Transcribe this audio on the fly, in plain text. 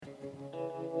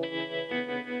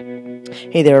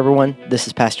Hey there, everyone. This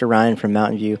is Pastor Ryan from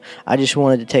Mountain View. I just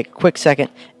wanted to take a quick second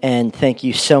and thank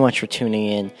you so much for tuning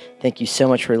in. Thank you so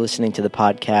much for listening to the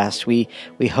podcast.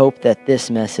 We hope that this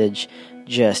message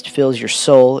just fills your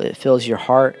soul, it fills your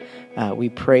heart. We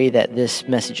pray that this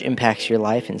message impacts your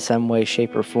life in some way,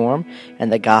 shape, or form,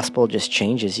 and the gospel just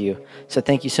changes you. So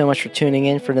thank you so much for tuning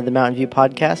in for the Mountain View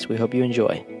podcast. We hope you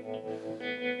enjoy.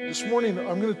 This morning,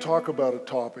 I'm going to talk about a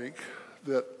topic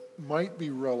that might be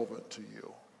relevant to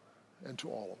you and to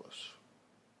all of us.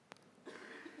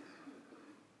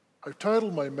 I've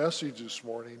titled my message this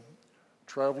morning,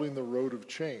 Traveling the Road of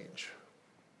Change.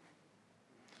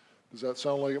 Does that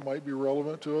sound like it might be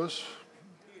relevant to us?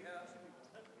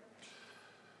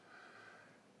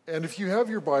 And if you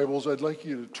have your Bibles, I'd like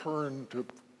you to turn to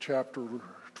chapter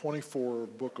 24 of the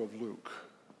book of Luke.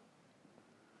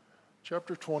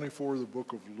 Chapter 24 of the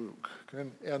book of Luke.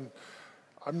 And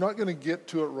I'm not going to get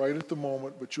to it right at the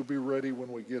moment, but you'll be ready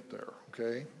when we get there,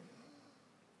 okay?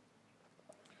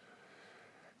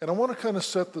 And I want to kind of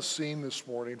set the scene this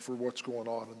morning for what's going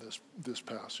on in this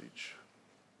passage.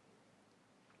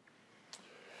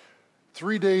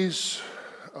 3 days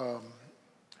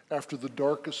after the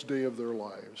darkest day of their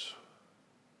lives,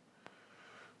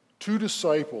 two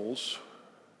disciples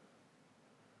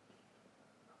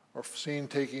are seen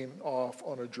taking off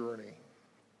on a journey.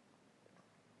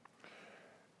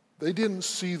 They didn't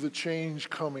see the change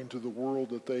coming to the world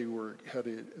that they were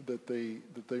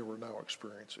now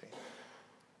experiencing.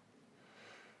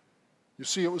 You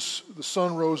see, the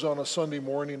sun rose on a Sunday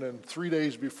morning, and 3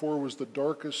 days before was the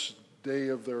darkest day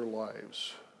of their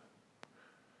lives.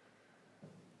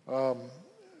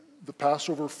 The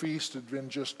Passover feast had been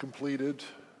just completed,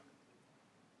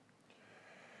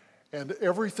 and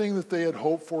everything that they had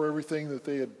hoped for, everything that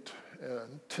they had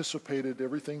anticipated,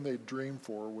 everything they dreamed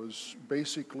for was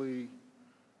basically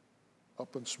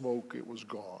up in smoke. It was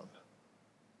gone.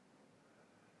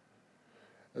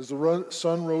 As the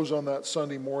sun rose on that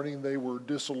Sunday morning, they were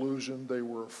disillusioned, they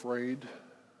were afraid,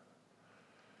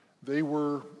 they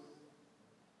were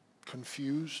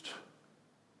confused.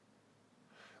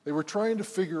 They were trying to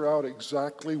figure out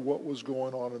exactly what was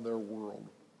going on in their world,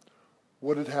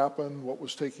 what had happened, what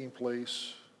was taking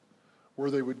place, where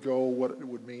they would go, what it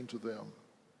would mean to them.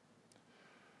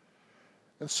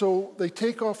 And so they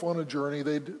take off on a journey.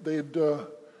 They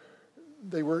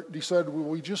decided, well,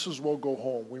 we just as well go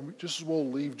home. We just as well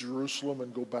leave Jerusalem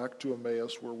and go back to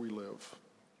Emmaus where we live.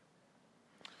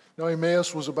 Now,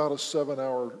 Emmaus was about a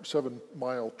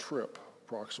 7-mile trip,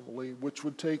 approximately, which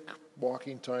would take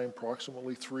walking time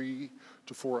approximately 3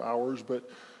 to 4 hours. But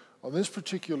on this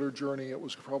particular journey, it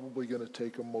was probably going to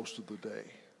take them most of the day.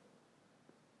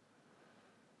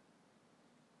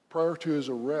 Prior to his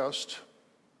arrest,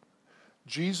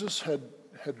 Jesus had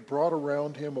brought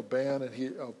around him a band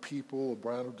of people, a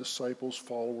band of disciples,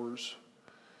 followers.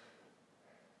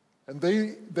 And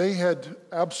they had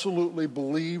absolutely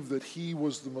believed that he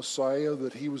was the Messiah,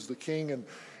 that he was the king. And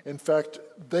in fact,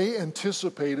 they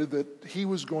anticipated that he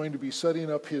was going to be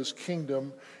setting up his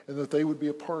kingdom and that they would be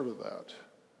a part of that.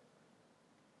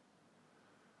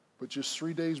 But just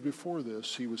 3 days before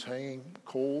this, he was hanging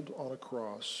cold on a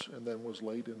cross and then was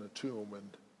laid in a tomb, and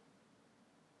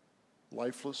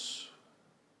lifeless,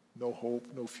 no hope,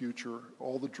 no future.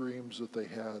 All the dreams that they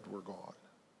had were gone.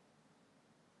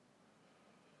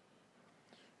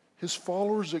 His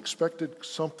followers expected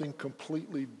something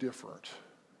completely different.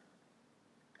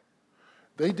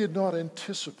 They did not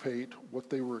anticipate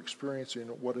what they were experiencing,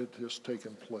 what had just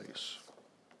taken place.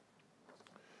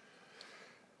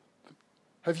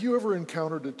 Have you ever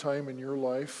encountered a time in your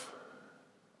life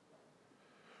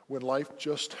when life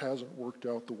just hasn't worked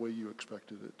out the way you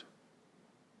expected it?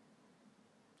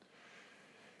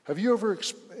 Have you ever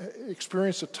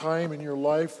experienced a time in your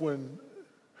life when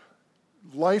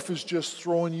life is just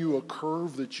throwing you a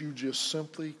curve that you just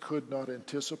simply could not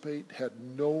anticipate, had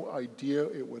no idea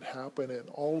it would happen, and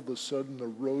all of a sudden the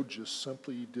road just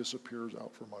simply disappears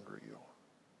out from under you?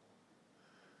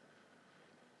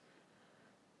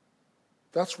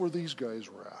 That's where these guys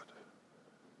were at.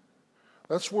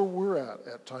 That's where we're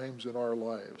at times in our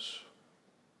lives.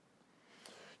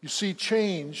 You see,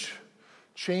 change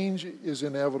is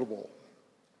inevitable.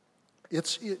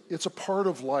 It's a part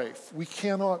of life. We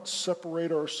cannot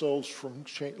separate ourselves from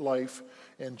life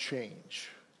and change.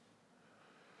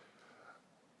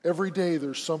 Every day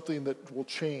there's something that will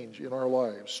change in our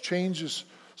lives. Change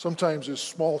sometimes is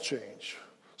small change.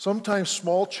 Sometimes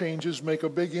small changes make a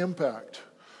big impact.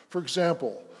 For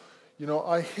example,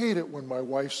 I hate it when my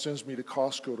wife sends me to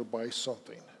Costco to buy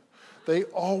something. They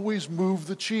always move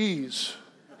the cheese.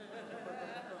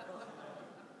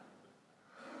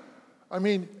 I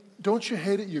mean, Don't you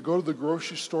hate it? You go to the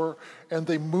grocery store and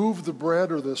they move the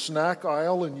bread or the snack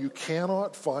aisle and you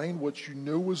cannot find what you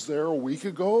knew was there a week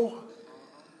ago?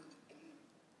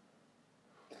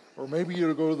 Or maybe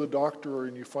you go to the doctor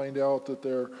and you find out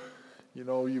that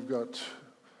you've got,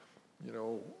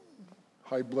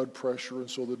 high blood pressure, and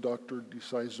so the doctor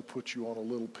decides to put you on a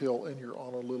little pill, and you're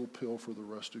on a little pill for the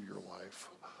rest of your life.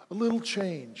 A little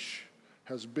change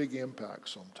has big impact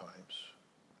sometimes.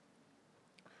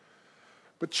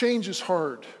 But change is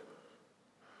hard.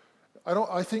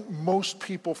 I think most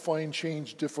people find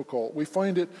change difficult. We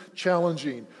find it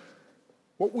challenging.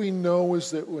 What we know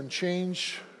is that when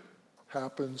change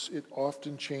happens, it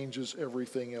often changes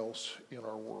everything else in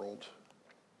our world.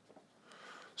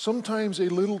 Sometimes a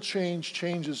little change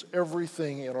changes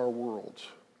everything in our world.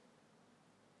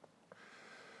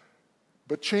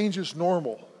 But change is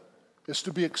normal. It's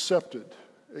to be expected.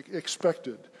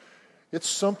 It's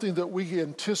something that we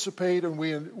anticipate and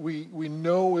we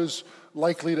know is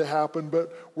likely to happen,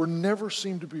 but we never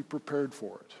seem to be prepared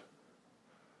for it.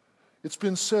 It's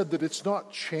been said that it's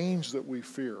not change that we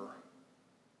fear.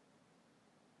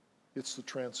 It's the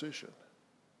transition.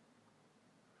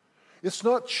 It's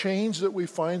not change that we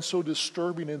find so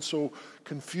disturbing and so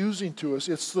confusing to us.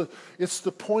 It's the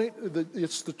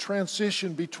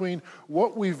transition between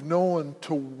what we've known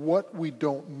to what we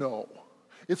don't know.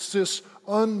 It's this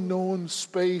unknown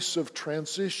space of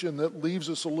transition that leaves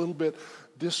us a little bit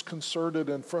disconcerted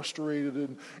and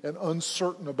frustrated and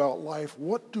uncertain about life.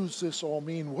 What does this all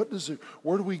mean?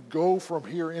 Where do we go from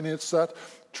here? And it's that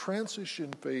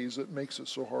transition phase that makes it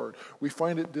so hard. We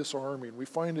find it disarming. We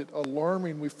find it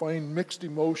alarming. We find mixed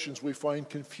emotions. We find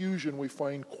confusion. We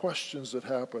find questions that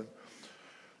happen.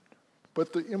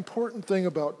 But the important thing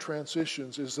about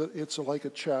transitions is that it's like a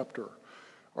chapter.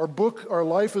 Our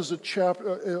life as a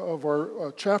chapter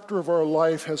of our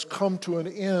life has come to an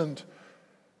end,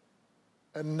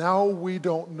 and now we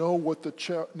don't know what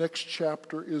the next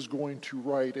chapter is going to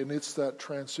write, and it's that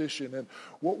transition. And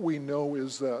what we know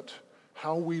is that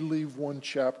how we leave one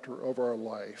chapter of our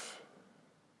life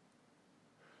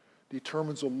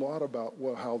determines a lot about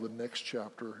how the next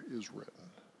chapter is written.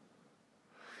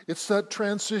 It's that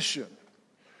transition,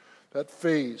 that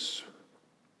phase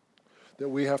that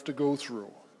we have to go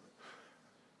through.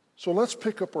 So let's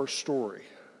pick up our story.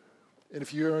 And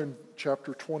if you're in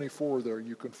chapter 24 there,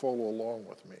 you can follow along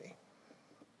with me.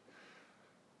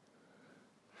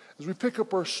 As we pick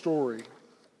up our story,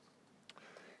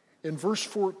 in verse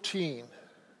 14,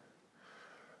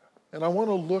 and I want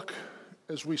to look,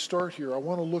 as we start here, I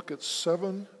want to look at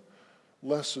 7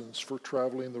 lessons for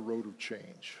traveling the road of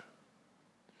change.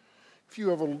 If you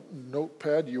have a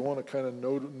notepad, you want to kind of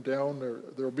note them down.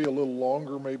 There'll be a little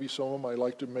longer, maybe some of them. I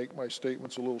like to make my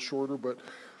statements a little shorter, but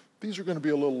these are going to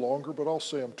be a little longer, but I'll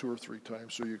say them 2 or 3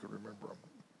 times so you can remember them.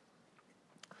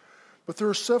 But there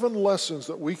are 7 lessons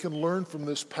that we can learn from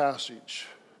this passage.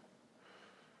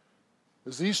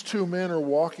 As these 2 men are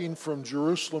walking from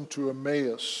Jerusalem to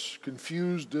Emmaus,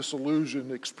 confused,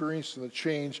 disillusioned, experiencing the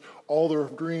change, all their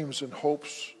dreams and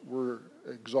hopes were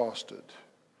exhausted.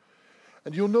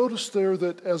 And you'll notice there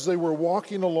that as they were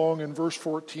walking along in verse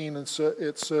 14,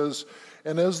 it says,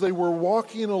 and as they were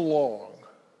walking along,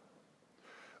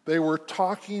 they were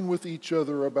talking with each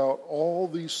other about all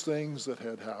these things that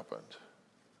had happened.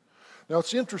 Now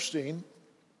it's interesting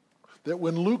that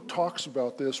when Luke talks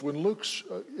about this, when Luke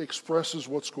expresses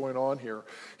what's going on here,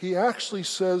 he actually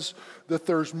says that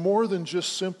there's more than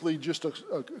just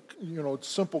a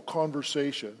simple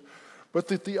conversation, but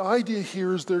that the idea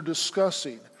here is they're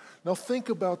discussing. Now think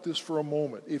about this for a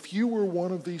moment. If you were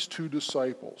one of these 2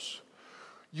 disciples,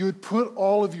 you'd put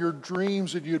all of your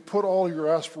dreams and you'd put all your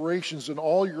aspirations and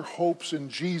all your hopes in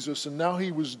Jesus, and now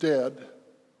he was dead,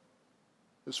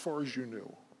 as far as you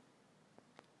knew.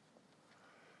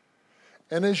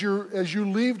 And as you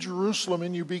leave Jerusalem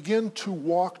and you begin to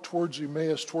walk towards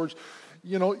Emmaus,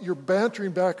 you're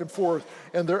bantering back and forth,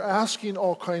 and they're asking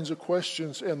all kinds of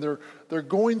questions, and they're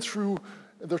going through.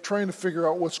 They're trying to figure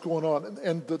out what's going on.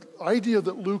 And the idea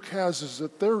that Luke has is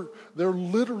that they're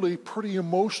literally pretty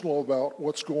emotional about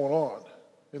what's going on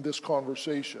in this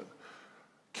conversation.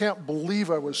 Can't believe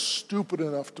I was stupid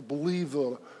enough to believe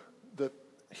that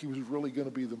he was really going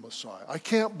to be the Messiah. I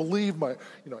can't believe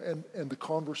and the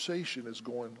conversation is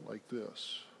going like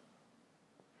this.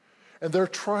 And they're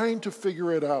trying to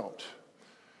figure it out.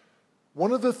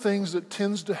 One of the things that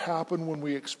tends to happen when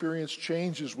we experience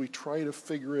change is we try to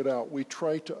figure it out. We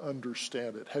try to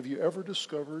understand it. Have you ever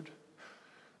discovered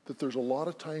that there's a lot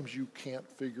of times you can't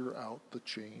figure out the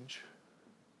change?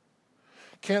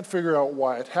 Can't figure out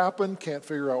why it happened, can't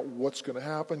figure out what's going to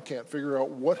happen, can't figure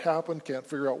out what happened, can't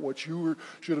figure out what you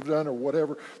should have done or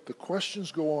whatever. The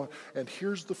questions go on, and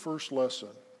here's the first lesson.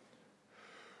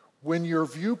 When your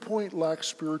viewpoint lacks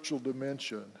spiritual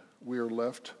dimension, we are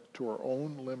left to our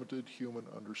own limited human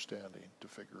understanding to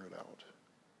figure it out.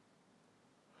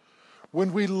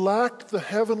 When we lack the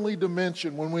heavenly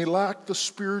dimension, when we lack the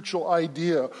spiritual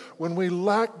idea, when we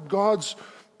lack God's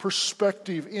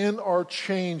perspective in our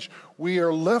change, we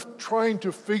are left trying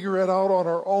to figure it out on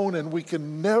our own, and we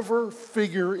can never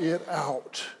figure it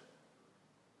out.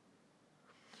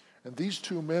 And these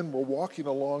two men were walking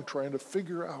along trying to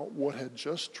figure out what had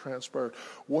just transpired,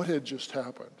 what had just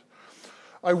happened.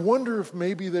 I wonder if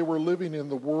maybe they were living in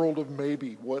the world of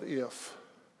maybe, what if,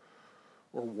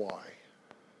 or why.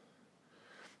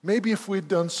 Maybe if we'd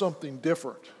done something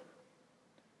different.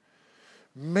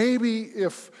 Maybe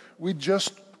if we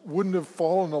just wouldn't have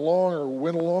fallen along or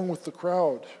went along with the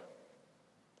crowd.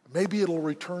 Maybe it'll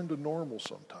return to normal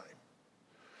sometime.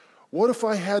 What if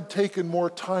I had taken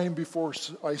more time before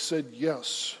I said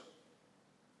yes?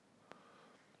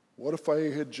 What if I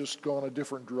had just gone a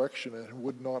different direction and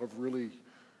would not have really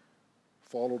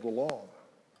followed along?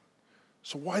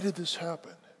 So why did this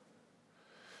happen?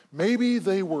 Maybe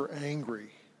they were angry.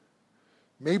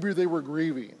 Maybe they were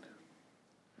grieving.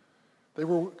 They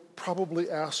were probably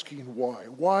asking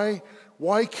why.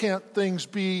 Why can't things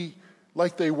be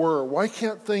like they were? Why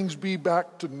can't things be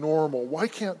back to normal? Why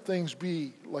can't things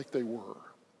be like they were?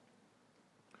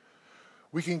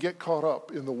 We can get caught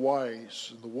up in the whys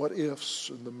and the what ifs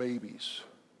and the maybes.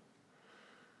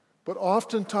 But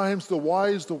oftentimes the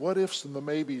whys, the what ifs, and the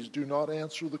maybes do not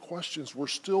answer the questions. We're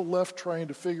still left trying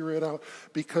to figure it out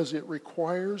because it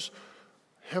requires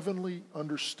heavenly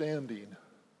understanding.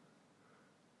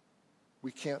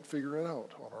 We can't figure it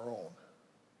out on our own.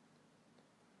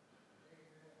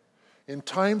 In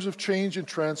times of change and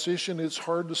transition, it's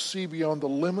hard to see beyond the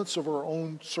limits of our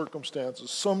own circumstances.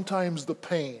 Sometimes the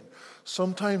pain,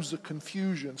 sometimes the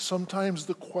confusion, sometimes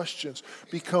the questions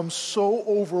become so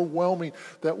overwhelming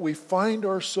that we find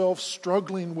ourselves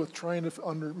struggling with trying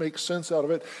to make sense out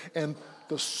of it, and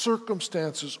the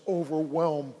circumstances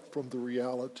overwhelm from the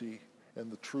reality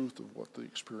and the truth of what the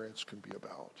experience can be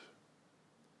about.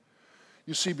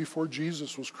 You see, before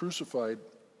Jesus was crucified,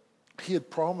 he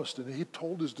had promised and he had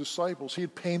told his disciples, he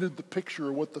had painted the picture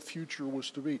of what the future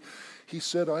was to be. He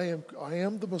said, I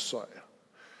am the Messiah.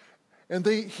 And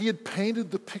he had painted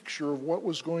the picture of what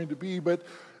was going to be, but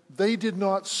they did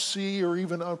not see or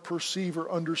even perceive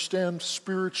or understand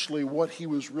spiritually what he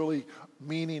was really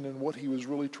meaning and what he was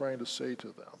really trying to say to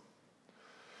them.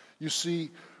 You see,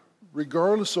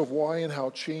 regardless of why and how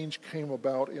change came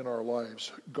about in our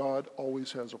lives, God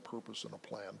always has a purpose and a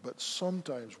plan, but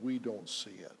sometimes we don't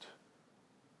see it.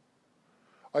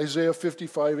 Isaiah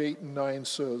 55:8-9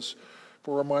 says,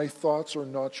 "For my thoughts are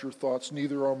not your thoughts,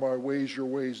 neither are my ways your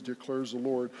ways, declares the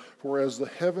Lord. For as the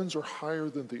heavens are higher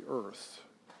than the earth,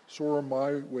 so are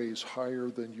my ways higher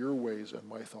than your ways, and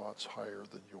my thoughts higher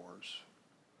than yours."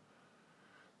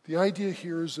 The idea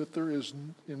here is that there is,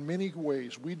 in many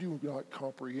ways, we do not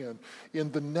comprehend.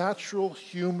 In the natural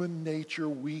human nature,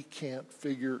 we can't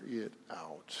figure it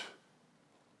out.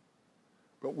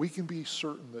 But we can be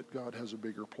certain that God has a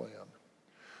bigger plan.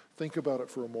 Think about it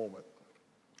for a moment.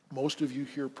 Most of you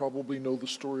here probably know the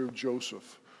story of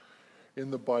Joseph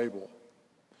in the Bible.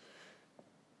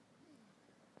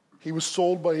 He was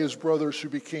sold by his brothers, who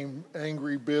became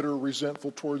angry, bitter,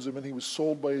 resentful towards him, and he was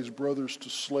sold by his brothers to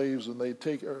slaves, and they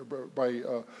take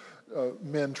by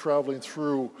men traveling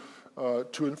through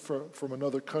from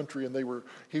another country, and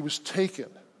he was taken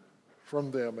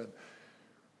from them,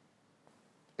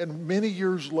 and many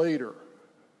years later,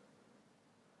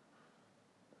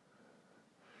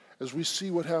 as we see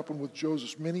what happened with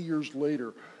Joseph, many years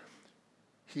later,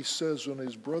 he says when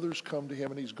his brothers come to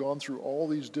him and he's gone through all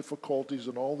these difficulties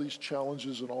and all these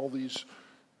challenges and all these,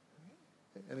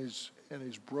 and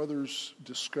his brothers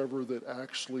discover that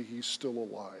actually he's still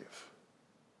alive.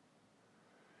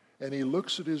 And he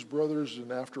looks at his brothers,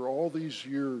 and after all these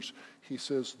years, he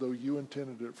says, though you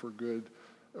intended it for good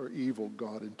or evil,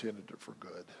 God intended it for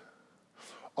good.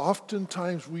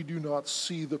 Oftentimes we do not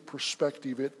see the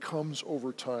perspective. It comes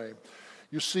over time.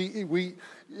 You see,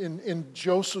 in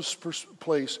Joseph's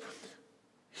place,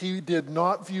 he did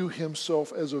not view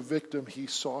himself as a victim. He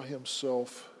saw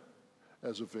himself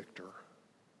as a victor.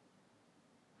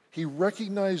 He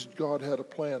recognized God had a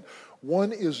plan.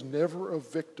 One is never a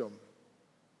victim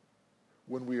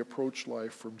when we approach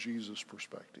life from Jesus'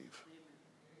 perspective.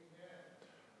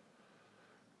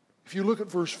 If you look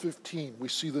at verse 15, we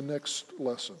see the next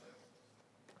lesson.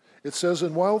 It says,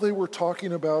 and while they were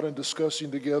talking about and discussing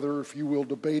together, if you will,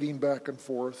 debating back and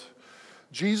forth,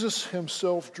 Jesus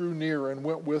himself drew near and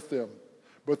went with them,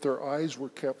 but their eyes were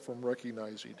kept from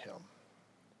recognizing him.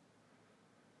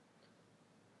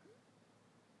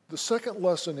 The second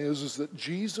lesson is that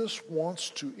Jesus wants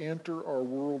to enter our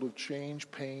world of change,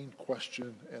 pain,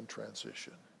 question, and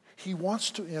transition. He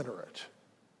wants to enter it.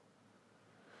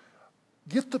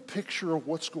 Get the picture of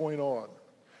what's going on.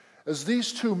 As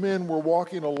these two men were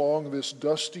walking along this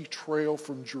dusty trail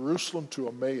from Jerusalem to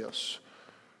Emmaus,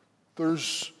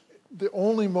 there's the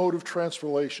only mode of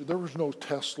transportation. There was no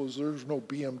Teslas, there was no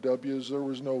BMWs, there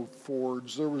was no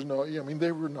Fords, they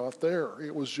were not there.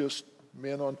 It was just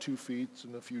men on 2 feet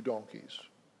and a few donkeys.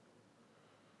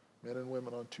 Men and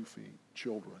women on 2 feet,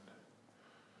 children.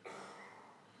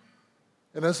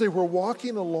 And as they were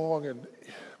walking along and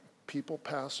people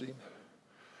passing,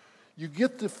 you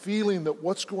get the feeling that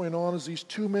what's going on is these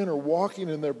two men are walking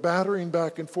and they're battering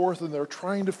back and forth and they're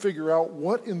trying to figure out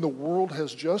what in the world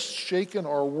has just shaken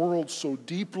our world so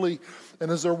deeply.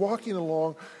 And as they're walking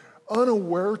along,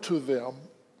 unaware to them,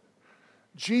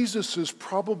 Jesus is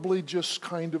probably just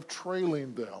kind of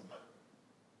trailing them.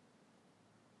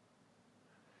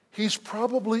 He's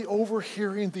probably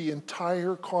overhearing the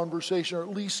entire conversation, or at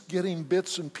least getting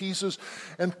bits and pieces.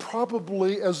 And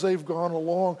probably as they've gone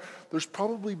along, there's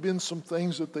probably been some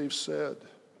things that they've said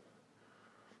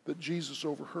that Jesus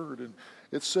overheard. And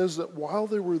it says that while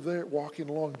they were there walking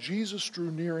along, Jesus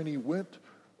drew near and he went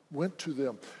to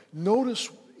them. Notice,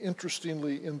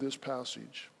 interestingly, in this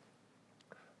passage,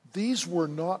 these were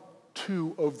not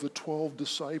 2 of the 12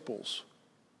 disciples.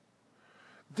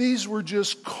 These were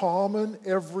just common,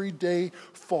 everyday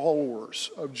followers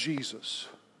of Jesus.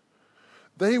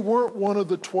 They weren't one of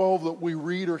the 12 that we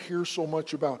read or hear so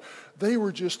much about. They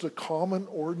were just a common,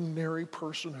 ordinary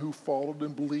person who followed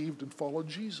and believed and followed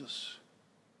Jesus.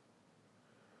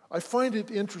 I find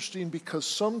it interesting because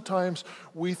sometimes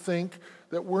we think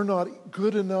that we're not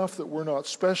good enough, that we're not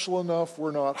special enough,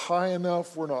 we're not high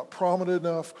enough, we're not prominent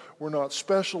enough, we're not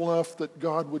special enough that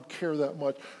God would care that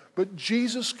much. But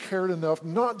Jesus cared enough,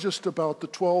 not just about the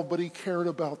 12, but he cared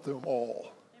about them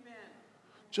all. Amen.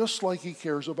 Just like he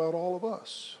cares about all of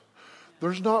us.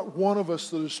 There's not one of us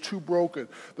that is too broken.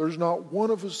 There's not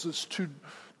one of us that's too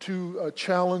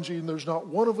challenging. There's not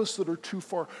one of us that are too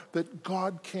far that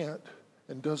God can't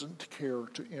and doesn't care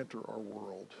to enter our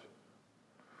world.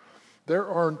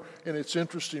 And it's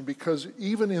interesting because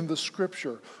even in the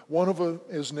scripture, one of them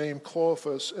is named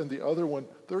Cleophas and the other one,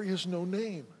 there is no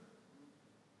name.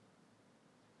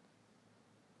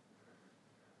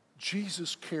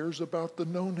 Jesus cares about the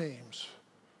no-names.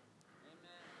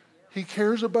 He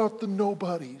cares about the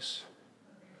nobodies.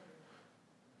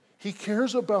 He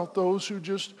cares about those who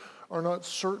just are not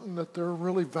certain that they're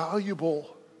really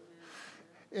valuable.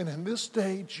 And in this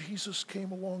day, Jesus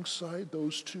came alongside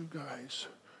those two guys,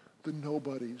 the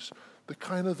nobodies,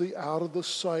 the out of the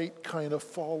sight kind of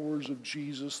followers of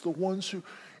Jesus, the ones who,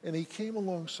 and he came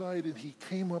alongside and he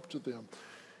came up to them.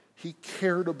 He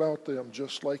cared about them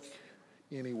just like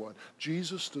anyone.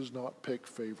 Jesus does not pick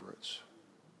favorites.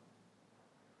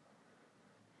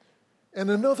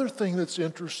 And another thing that's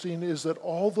interesting is that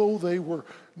although they were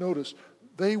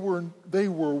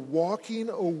walking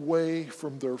away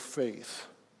from their faith.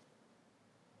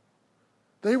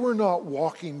 They were not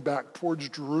walking back towards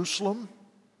Jerusalem.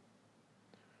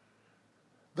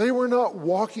 They were not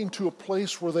walking to a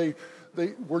place where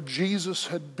where Jesus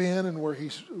had been and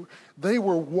they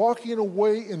were walking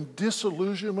away in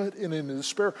disillusionment and in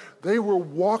despair. They were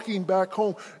walking back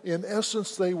home. In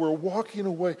essence, they were walking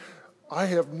away. I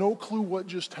have no clue what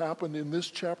just happened in this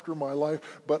chapter of my life,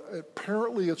 but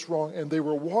apparently it's wrong. And they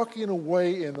were walking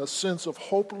away in a sense of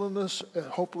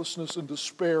hopelessness and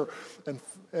despair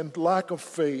and lack of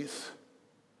faith.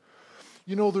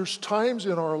 You know, there's times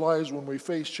in our lives when we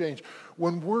face change,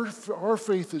 when our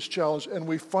faith is challenged and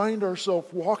we find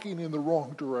ourselves walking in the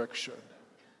wrong direction.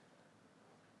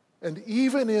 And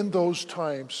even in those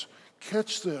times,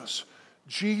 catch this,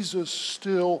 Jesus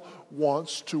still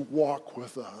wants to walk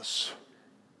with us.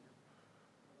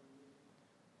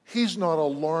 He's not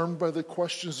alarmed by the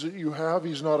questions that you have.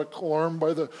 He's not alarmed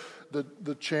by the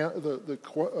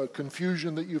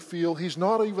confusion that you feel. He's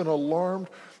not even alarmed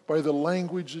by the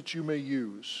language that you may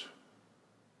use.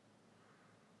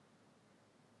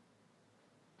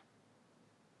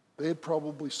 They had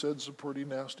probably said some pretty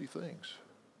nasty things.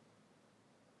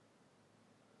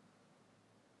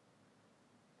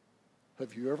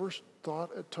 Have you ever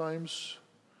thought at times,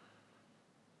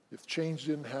 if change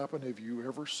didn't happen, have you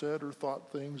ever said or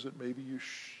thought things that maybe you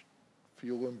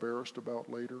feel embarrassed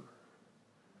about later?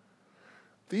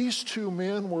 These two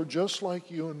men were just like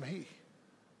you and me.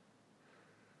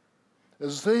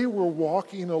 As they were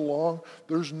walking along,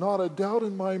 there's not a doubt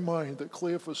in my mind that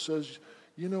Cleophas says,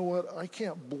 you know what, I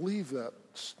can't believe that,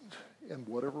 and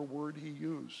whatever word he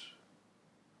used,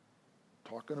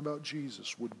 talking about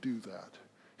Jesus, would do that.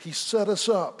 He set us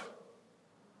up.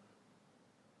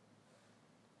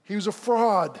 He was a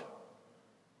fraud.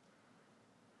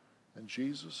 And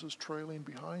Jesus is trailing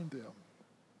behind them.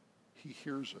 He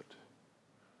hears it.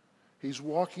 He's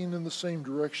walking in the same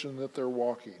direction that they're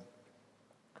walking.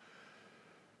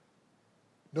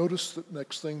 Notice the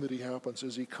next thing that he happens.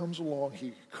 As he comes along,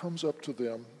 he comes up to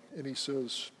them and he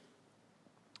says,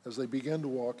 as they begin to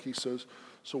walk, he says,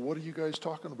 so what are you guys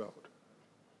talking about?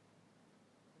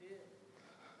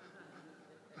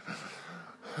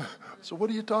 So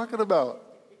what are you talking about?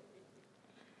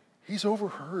 He's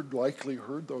likely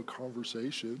heard the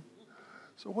conversation.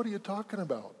 So what are you talking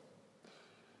about?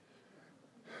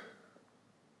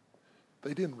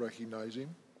 They didn't recognize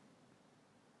him.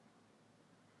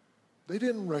 They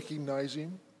didn't recognize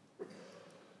him.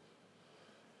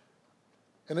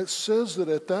 And it says that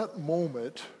at that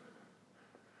moment,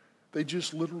 they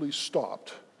just literally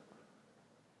stopped.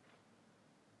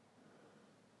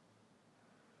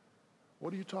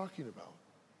 What are you talking about?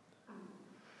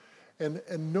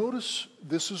 And notice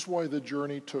this is why the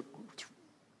journey took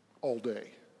all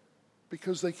day.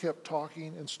 Because they kept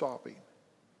talking and stopping.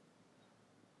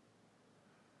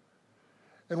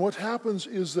 And what happens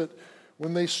is that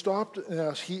when they stopped and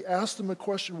asked, he asked them a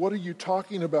question, what are you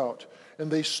talking about? And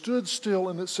they stood still,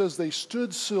 and it says they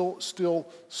stood still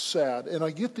sad. And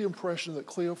I get the impression that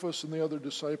Cleophas and the other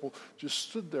disciple just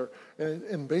stood there,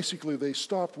 and basically they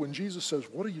stopped. When Jesus says,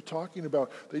 what are you talking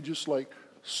about? They just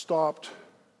stopped.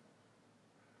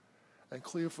 And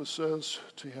Cleophas says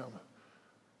to him,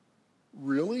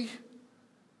 really?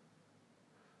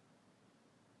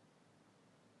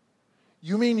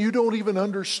 You mean you don't even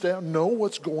know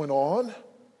what's going on?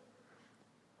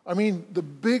 I mean, the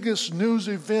biggest news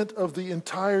event of the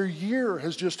entire year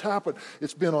has just happened.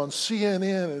 It's been on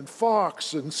CNN and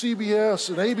Fox and CBS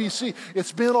and ABC.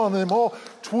 It's been on them all.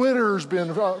 Twitter's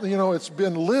been, it's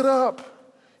been lit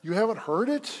up. You haven't heard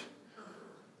it?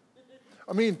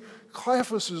 I mean,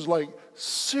 Cleophas is like,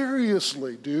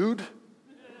 seriously, dude?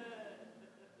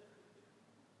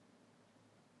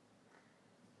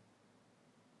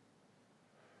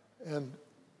 And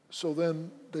so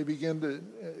then they begin to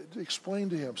explain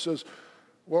to him. Says,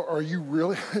 well, are you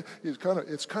really? It's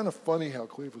kind of funny how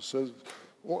Cleophas says,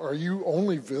 well, are you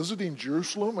only visiting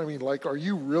Jerusalem? I mean, are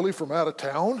you really from out of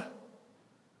town?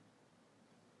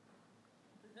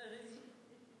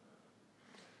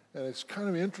 And it's kind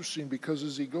of interesting because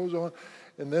as he goes on,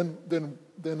 and then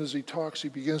as he talks, he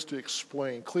begins to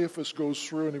explain. Cleophas goes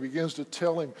through and he begins to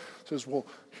tell him, says, well,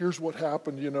 here's what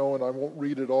happened, and I won't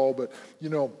read it all, but,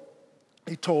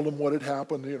 he told him what had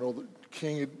happened,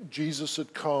 the Jesus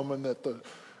had come and that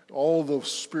all the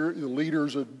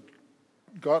leaders had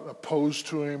gotten opposed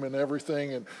to him and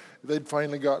everything, and they'd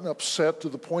finally gotten upset to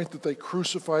the point that they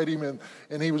crucified him,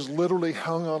 and he was literally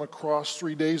hung on a cross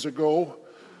 3 days ago.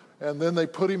 And then they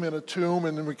put him in a tomb,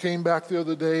 and then we came back the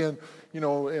other day, and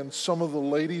and some of the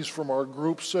ladies from our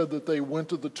group said that they went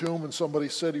to the tomb, and somebody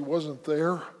said he wasn't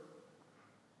there.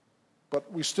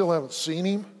 But we still haven't seen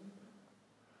him.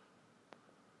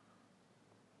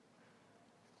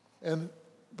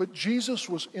 But Jesus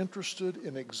was interested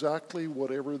in exactly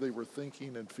whatever they were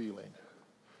thinking and feeling.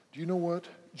 Do you know what?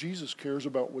 Jesus cares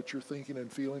about what you're thinking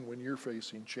and feeling when you're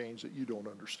facing change that you don't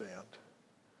understand.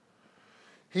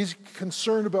 He's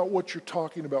concerned about what you're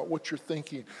talking about, what you're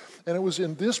thinking. And it was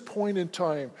in this point in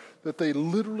time that they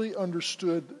literally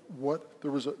understood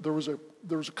there was a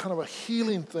kind of a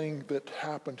healing thing that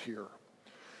happened here.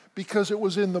 Because it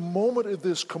was in the moment of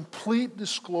this complete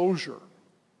disclosure,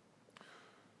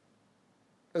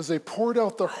 as they poured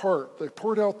out their heart, they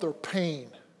poured out their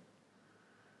pain,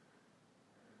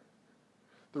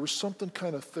 there was something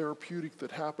kind of therapeutic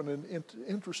that happened. And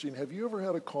interesting, have you ever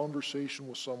had a conversation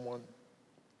with someone?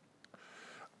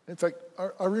 In fact,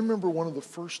 I remember one of the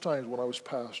first times when I was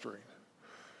pastoring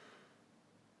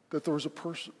that there was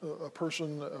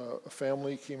a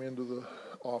family came into the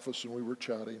office and we were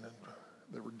chatting, and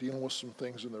they were dealing with some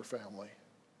things in their family.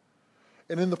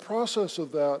 And in the process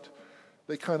of that,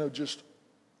 they kind of just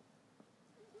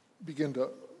began to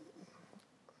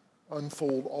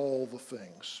unfold all the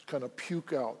things, kind of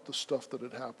puke out the stuff that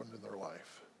had happened in their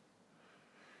life.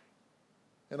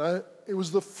 And it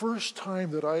was the first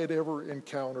time that I had ever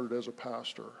encountered as a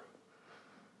pastor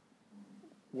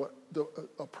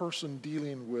a person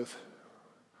dealing with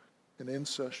an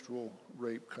incestual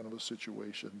rape kind of a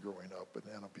situation growing up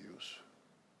and abuse.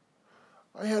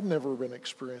 I had never been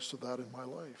experienced to that in my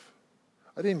life.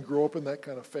 I didn't grow up in that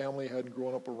kind of family. I hadn't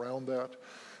grown up around that.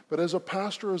 But as a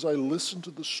pastor, as I listened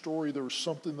to the story, there was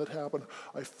something that happened.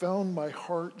 I found my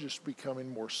heart just becoming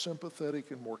more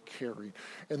sympathetic and more caring.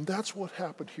 And that's what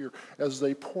happened here. As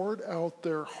they poured out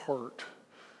their heart,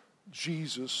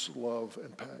 Jesus' love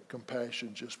and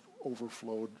compassion just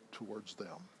overflowed towards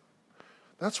them.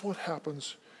 That's what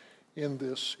happens in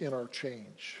our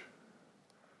change.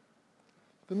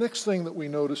 The next thing that we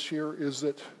notice here is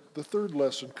that the third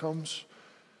lesson comes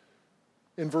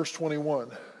in verse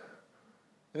 21.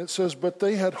 And it says, but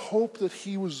they had hoped that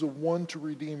he was the one to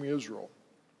redeem Israel.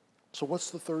 So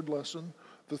what's the third lesson?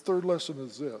 The third lesson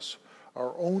is this.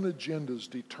 Our own agendas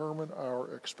determine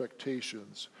our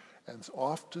expectations and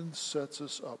often sets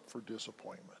us up for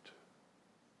disappointment.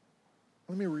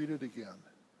 Let me read it again.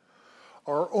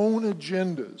 Our own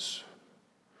agendas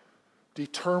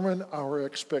determine our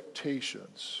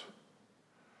expectations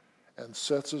and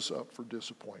sets us up for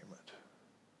disappointment.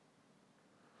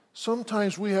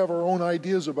 Sometimes we have our own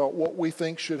ideas about what we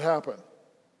think should happen.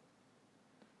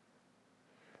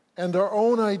 And our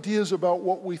own ideas about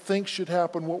what we think should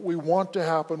happen, what we want to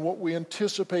happen, what we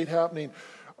anticipate happening,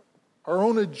 our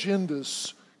own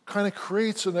agendas kind of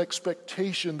creates an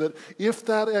expectation that if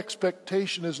that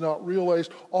expectation is not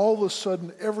realized, all of a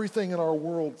sudden everything in our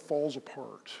world falls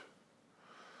apart.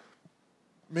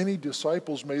 Many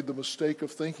disciples made the mistake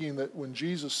of thinking that when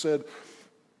Jesus said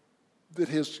that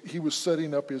he was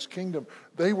setting up his kingdom,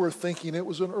 they were thinking it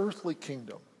was an earthly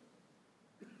kingdom.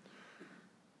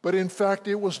 But in fact,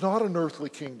 it was not an earthly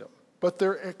kingdom. But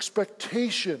their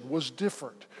expectation was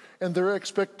different. And their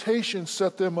expectation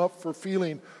set them up for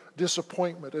feeling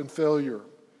disappointment and failure.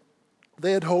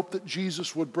 They had hoped that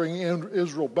Jesus would bring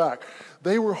Israel back.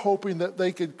 They were hoping that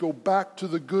they could go back to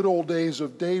the good old days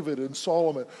of David and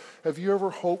Solomon. Have you ever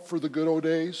hoped for the good old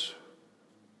days?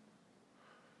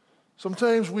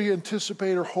 Sometimes we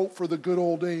anticipate or hope for the good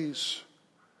old days.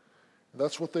 And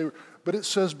that's what they were. But it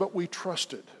says, but we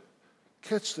trusted.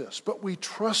 Catch this. But we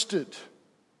trusted.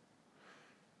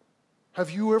 Have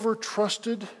you ever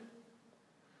trusted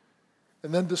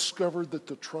and then discovered that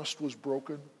the trust was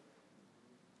broken?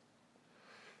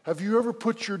 Have you ever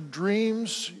put your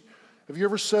dreams, have you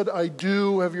ever said, I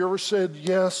do? Have you ever said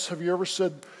yes? Have you ever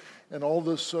said, and all of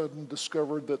a sudden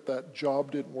discovered that that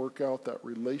job didn't work out, that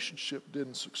relationship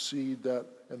didn't succeed,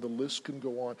 and the list can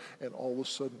go on, and all of a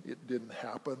sudden it didn't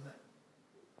happen?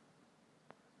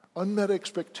 Unmet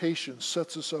expectation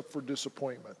sets us up for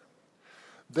disappointment.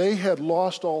 They had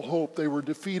lost all hope. They were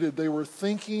defeated. They were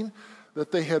thinking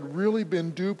that they had really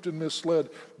been duped and misled.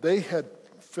 They had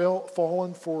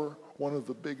fallen for one of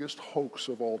the biggest hoax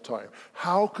of all time.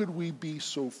 How could we be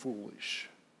so foolish?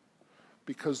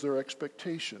 Because their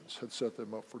expectations had set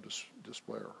them up for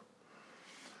despair.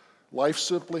 Life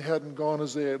simply hadn't gone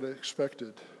as they had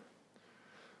expected.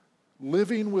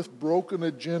 Living with broken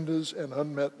agendas and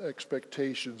unmet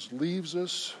expectations leaves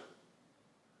us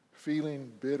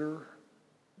feeling bitter,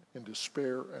 in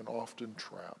despair, and often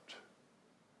trapped.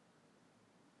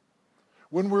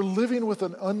 When we're living with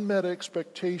an unmet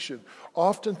expectation,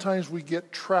 oftentimes we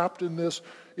get trapped in this,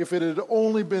 if it had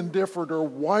only been different, or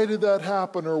why did that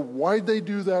happen, or why'd they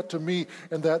do that to me?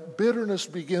 And that bitterness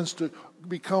begins to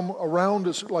become around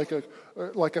us like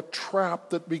a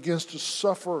trap that begins to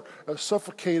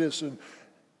suffocate us and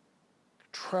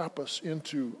trap us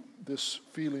into this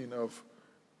feeling of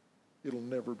it'll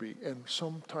never be. And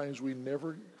sometimes we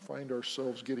never find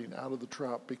ourselves getting out of the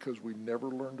trap because we never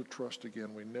learn to trust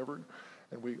again.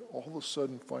 And we all of a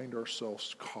sudden find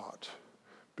ourselves caught,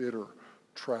 bitter,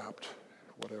 trapped,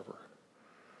 whatever.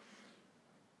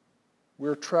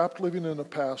 We're trapped living in a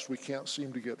past we can't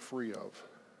seem to get free of.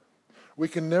 We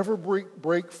can never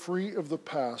break free of the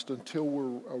past until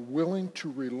we're willing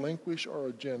to relinquish our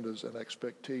agendas and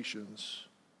expectations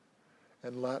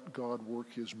and let God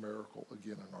work his miracle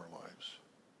again in our lives.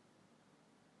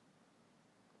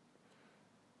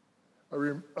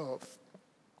 A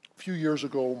few years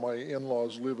ago, my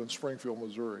in-laws live in Springfield,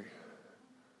 Missouri.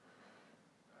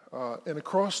 And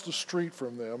across the street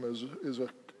from them is an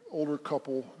older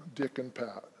couple, Dick and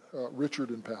Pat, Richard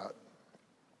and Pat.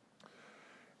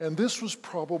 And this was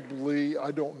probably, I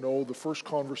don't know, the first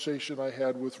conversation I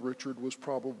had with Richard was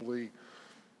probably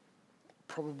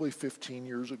 15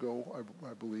 years ago,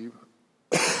 I believe.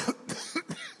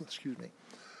 Excuse me.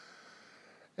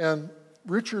 And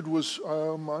Richard was,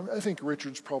 I think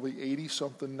Richard's probably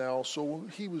 80-something now, so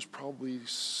he was probably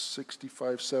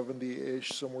 65, 70-ish,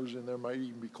 somewhere in there, might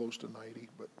even be close to 90.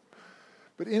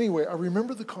 But anyway, I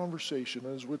remember the conversation.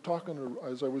 As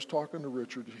I was talking to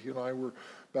Richard, he and I were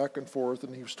back and forth,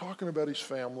 and he was talking about his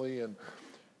family, and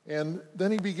And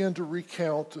then he began to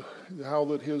recount how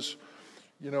that his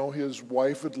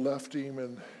wife had left him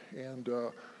and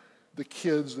the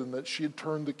kids, and that she had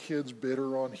turned the kids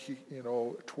bitter on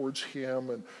towards him,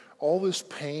 and all this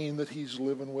pain that he's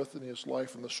living with in his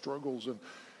life and the struggles.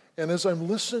 And as I'm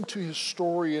listening to his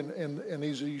story and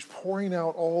he's pouring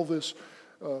out all this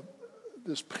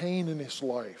pain in his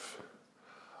life,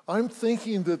 I'm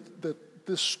thinking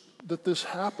that this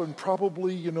happened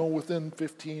probably, within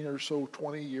 15 or so,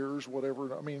 20 years,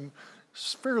 whatever. I mean,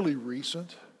 it's fairly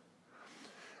recent.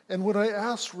 And when I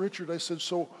asked Richard, I said,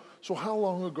 so how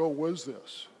long ago was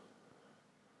this?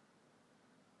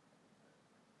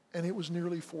 And it was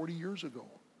nearly 40 years ago.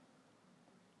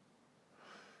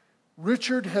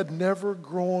 Richard had never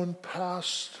grown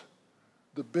past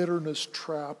the bitterness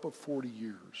trap of 40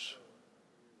 years.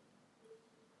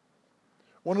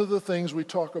 One of the things we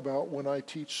talk about when I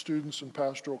teach students in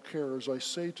pastoral care is I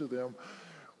say to them,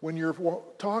 when you're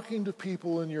talking to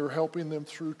people and you're helping them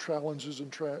through challenges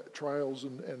and trials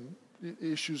and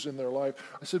issues in their life,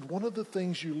 I said, one of the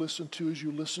things you listen to is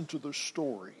you listen to their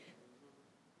story.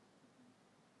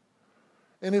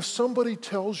 And if somebody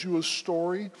tells you a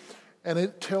story, and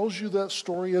it tells you that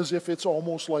story as if it's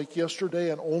almost like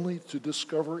yesterday, and only to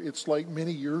discover it's like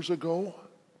many years ago,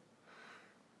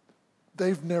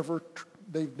 they've never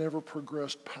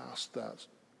progressed past that.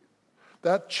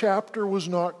 That chapter was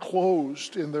not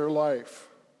closed in their life.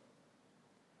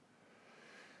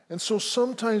 And so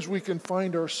sometimes we can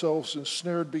find ourselves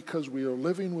ensnared because we are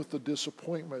living with the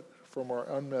disappointment from our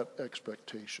unmet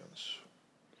expectations.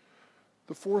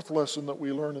 The fourth lesson that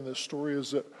we learn in this story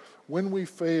is that when we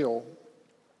fail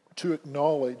to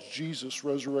acknowledge Jesus'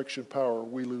 resurrection power,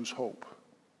 we lose hope.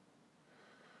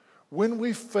 When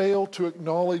we fail to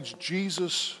acknowledge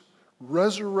Jesus'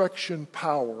 resurrection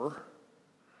power,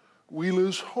 we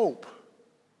lose hope.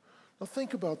 Now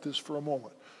think about this for a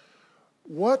moment.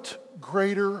 What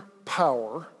greater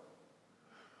power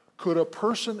could a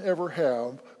person ever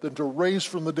have than to raise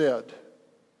from the dead?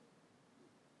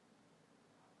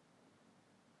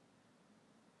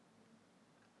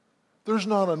 There's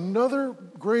not another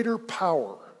greater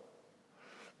power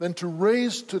than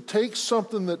to take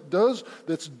something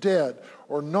that's dead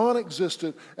or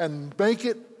non-existent and make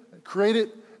it, create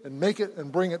it, and make it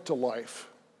and bring it to life.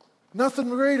 Nothing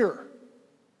greater.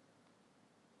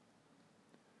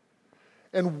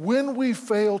 And when we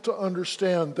fail to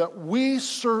understand that we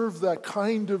serve that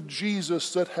kind of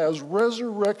Jesus that has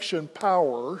resurrection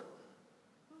power,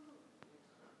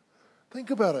 think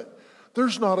about it.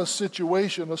 There's not a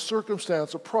situation, a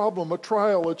circumstance, a problem, a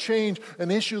trial, a change, an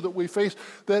issue that we face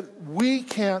that we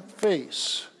can't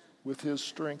face with His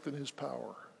strength and His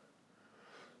power.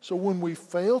 So when we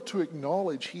fail to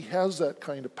acknowledge He has that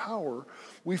kind of power,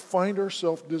 we find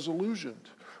ourselves disillusioned.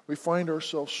 We find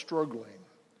ourselves struggling.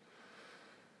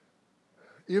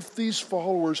 If these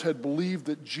followers had believed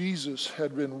that Jesus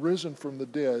had been risen from the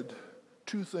dead,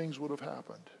 two things would have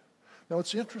happened. Now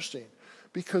it's interesting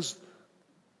because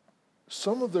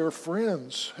some of their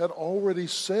friends had already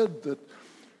said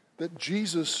that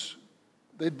Jesus,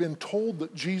 they'd been told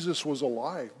that Jesus was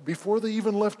alive before they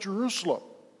even left Jerusalem.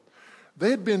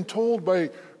 They had been told by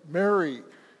Mary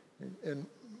and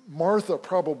Martha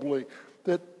probably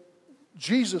that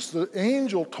Jesus, the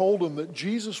angel told them that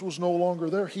Jesus was no longer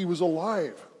there. He was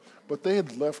alive. But they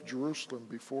had left Jerusalem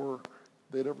before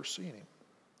they'd ever seen Him.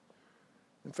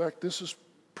 In fact, this is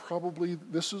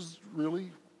really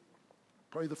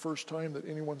probably the first time that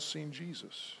anyone's seen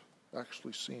Jesus,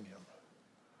 actually seen Him.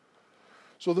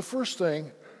 So the first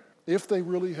thing, if they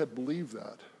really had believed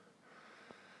that,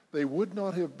 they would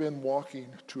not have been walking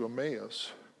to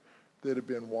Emmaus. They'd have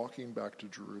been walking back to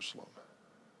Jerusalem.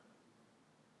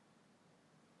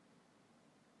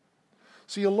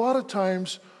 See, a lot of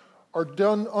times our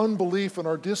unbelief and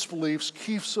our disbeliefs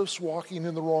keeps us walking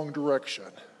in the wrong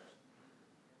direction.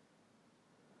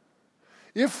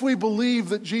 If we believe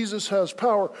that Jesus has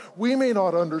power, we may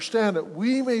not understand it.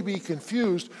 We may be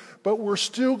confused, but we're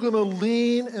still going to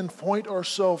lean and point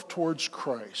ourselves towards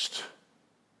Christ.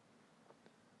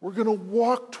 We're going to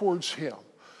walk towards Him.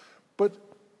 But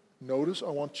notice, I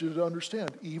want you to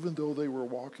understand, even though they were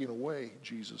walking away,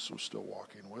 Jesus was still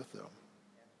walking with them.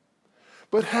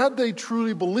 But had they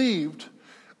truly believed,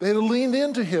 they'd have leaned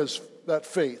into that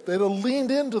faith. They'd have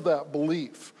leaned into that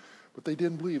belief. But they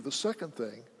didn't believe. The second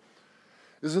thing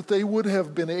is that they would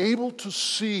have been able to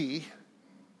see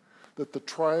that the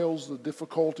trials, the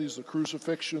difficulties, the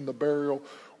crucifixion, the burial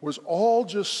was all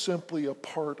just simply a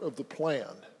part of the plan.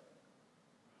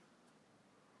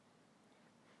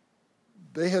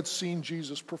 They had seen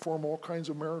Jesus perform all kinds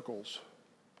of miracles.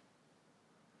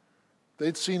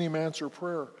 They'd seen Him answer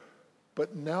prayer.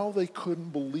 But now they couldn't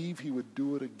believe he would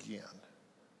do it again.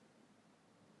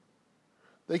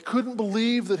 They couldn't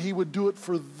believe that he would do it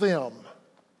for them.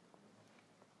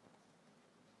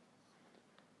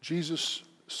 Jesus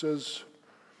says,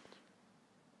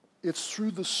 it's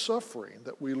through the suffering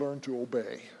that we learn to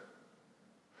obey.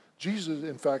 Jesus,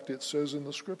 in fact, it says in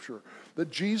the scripture that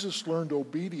Jesus learned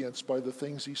obedience by the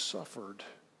things he suffered.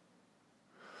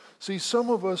 See, some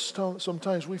of us,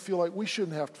 sometimes we feel like we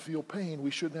shouldn't have to feel pain.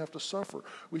 We shouldn't have to suffer.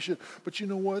 But you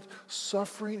know what?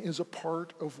 Suffering is a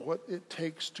part of what it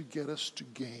takes to get us to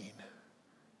gain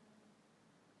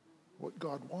what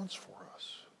God wants for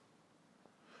us.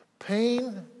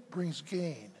 Pain brings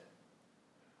gain.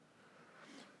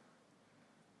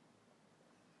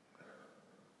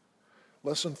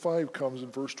 Lesson 5 comes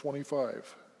in verse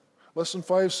 25. Lesson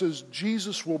 5 says,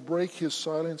 Jesus will break his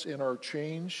silence in our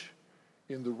change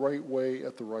in the right way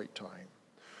at the right time.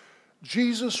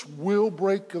 Jesus will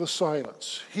break the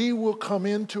silence. He will come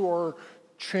into our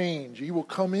change. He will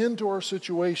come into our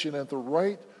situation at the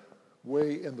right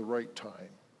way and the right time.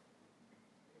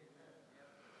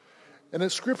 And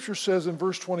as Scripture says in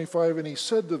verse 25, and he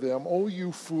said to them, "O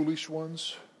you foolish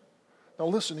ones." Now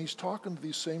listen, he's talking to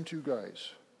these same two guys.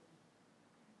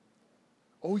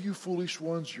 "O you foolish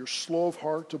ones, you're slow of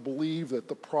heart to believe that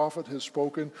the prophet has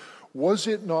spoken. Was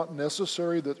it not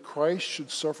necessary that Christ should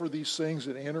suffer these things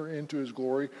and enter into his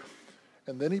glory?"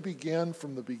 And then he began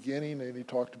from the beginning, and he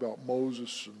talked about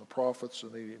Moses and the prophets,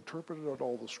 and he interpreted out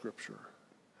all the Scripture.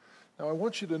 Now I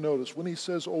want you to notice, when he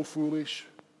says, "O foolish,"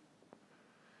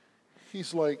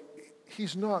 he's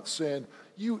not saying,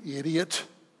 "You idiot."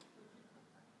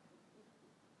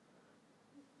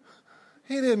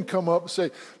 He didn't come up and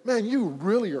say, "Man, you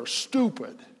really are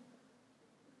stupid."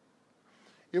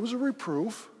 It was a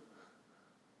reproof.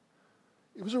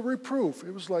 It was a reproof.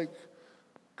 It was like,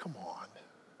 come on.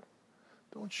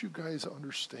 Don't you guys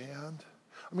understand?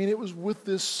 I mean, it was with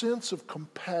this sense of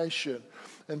compassion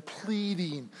and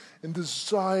pleading and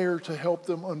desire to help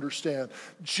them understand.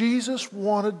 Jesus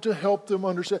wanted to help them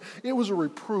understand. It was a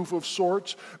reproof of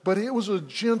sorts, but it was a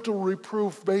gentle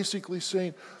reproof, basically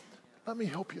saying, let me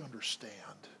help you understand.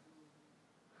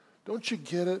 Don't you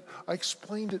get it? I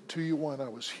explained it to you when I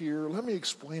was here. Let me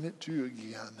explain it to you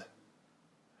again.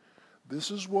 This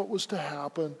is what was to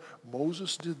happen.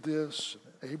 Moses did this,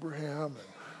 and Abraham,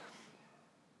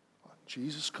 and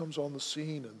Jesus comes on the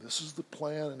scene, and this is the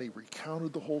plan, and he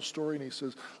recounted the whole story, and he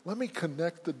says, let me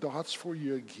connect the dots for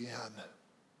you again.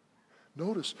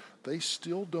 Notice, they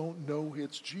still don't know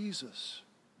it's Jesus.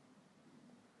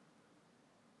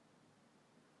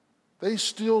 They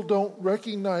still don't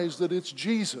recognize that it's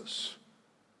Jesus.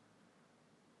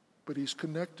 But he's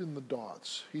connecting the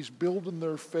dots. He's building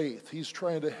their faith. He's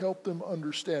trying to help them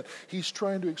understand. He's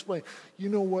trying to explain. You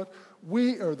know what?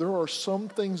 There are some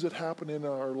things that happen in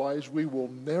our lives we will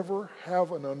never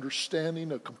have an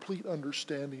understanding, a complete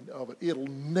understanding of it. It'll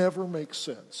never make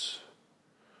sense.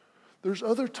 There's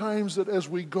other times that as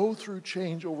we go through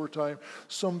change over time,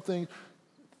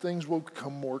 things will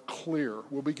become more clear.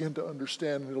 We'll begin to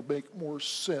understand, and it'll make more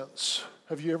sense.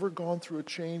 Have you ever gone through a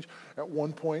change at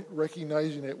one point,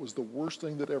 recognizing it was the worst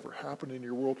thing that ever happened in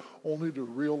your world, only to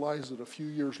realize that a few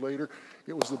years later,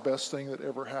 it was the best thing that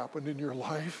ever happened in your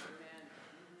life?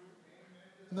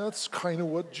 And that's kind of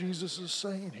what Jesus is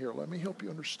saying here. Let me help you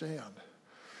understand.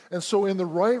 And so in the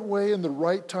right way, in the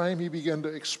right time, he began to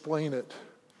explain it.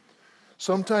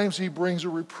 Sometimes he brings a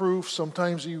reproof.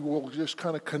 Sometimes he will just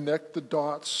kind of connect the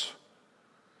dots.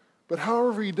 But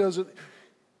however he does it,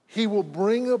 he will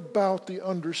bring about the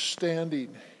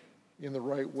understanding in the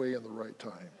right way and the right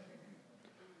time.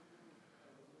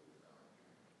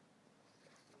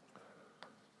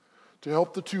 To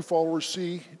help the two followers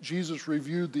see, Jesus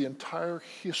reviewed the entire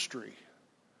history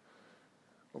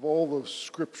of all the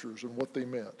scriptures and what they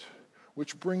meant,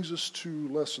 which brings us to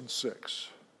lesson 6.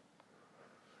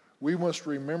 We must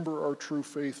remember our true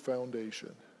faith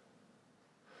foundation.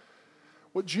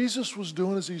 What Jesus was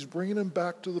doing is he's bringing them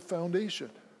back to the foundation,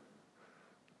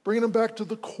 bringing them back to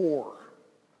the core.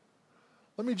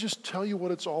 Let me just tell you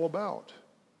what it's all about.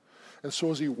 And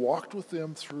so as he walked with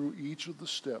them through each of the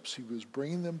steps, he was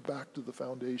bringing them back to the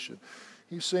foundation.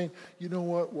 He's saying, you know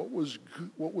what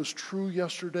was true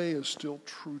yesterday is still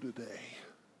true today.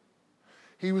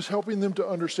 He was helping them to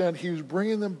understand. He was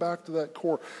bringing them back to that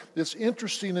core. It's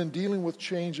interesting in dealing with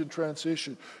change and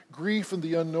transition. Grief and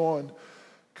the unknown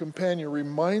companion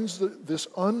reminds this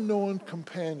unknown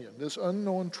companion, this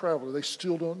unknown traveler, they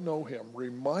still don't know him,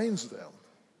 reminds them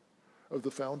of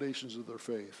the foundations of their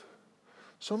faith.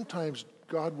 Sometimes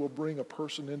God will bring a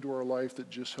person into our life that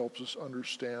just helps us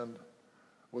understand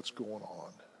what's going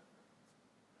on.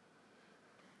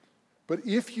 But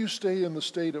if you stay in the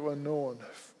state of unknown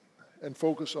and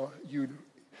focus on you,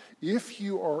 if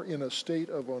you are in a state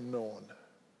of unknown,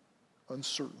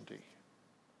 uncertainty,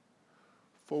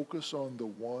 focus on the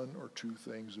one or two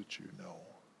things that you know.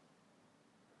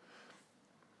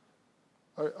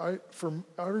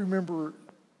 I remember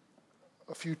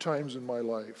a few times in my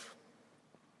life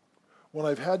when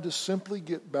I've had to simply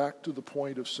get back to the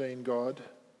point of saying, God,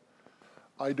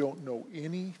 I don't know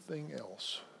anything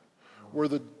else. Where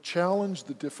the challenge,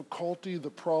 the difficulty, the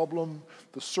problem,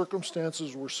 the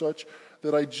circumstances were such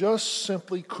that I just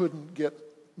simply couldn't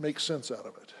make sense out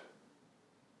of it.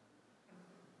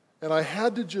 And I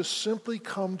had to just simply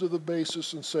come to the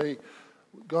basis and say,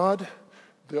 God,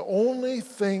 the only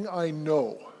thing I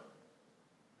know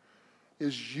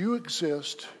is you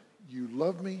exist, you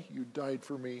love me, you died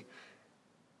for me,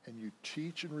 and you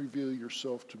teach and reveal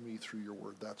yourself to me through your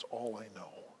word. That's all I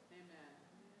know.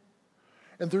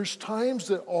 And there's times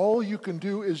that all you can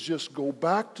do is just go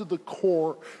back to the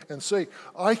core and say,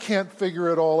 I can't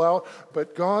figure it all out,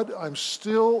 but God, I'm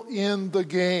still in the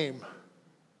game.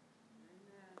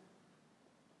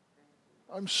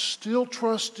 I'm still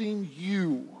trusting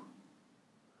you.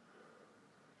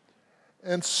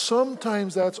 And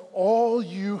sometimes that's all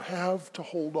you have to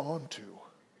hold on to.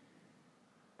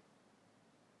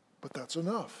 But that's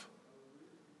enough.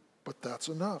 But that's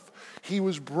enough. He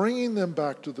was bringing them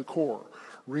back to the core.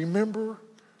 Remember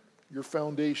your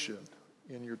foundation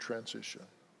in your transition.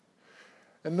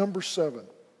 And number 7,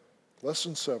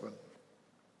 lesson 7.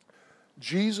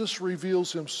 Jesus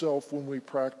reveals himself when we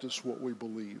practice what we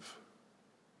believe.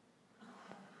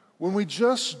 When we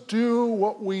just do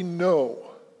what we know.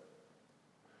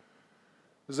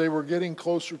 As they were getting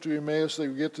closer to Emmaus, they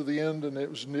would get to the end, and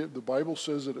the Bible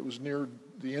says that it was near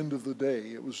the end of the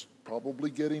day. It was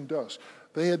probably getting dusk.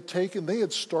 They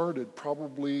had started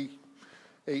probably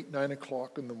 8, 9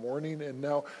 o'clock in the morning, and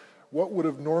now what would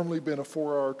have normally been a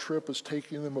 4-hour trip is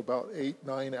taking them about 8,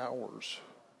 9 hours.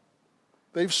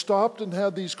 They've stopped and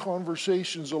had these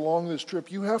conversations along this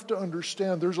trip. You have to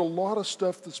understand there's a lot of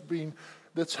stuff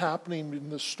that's happening in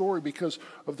this story because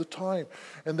of the time.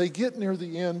 And they get near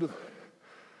the end.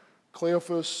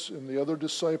 Cleophas and the other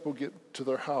disciple get to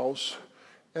their house.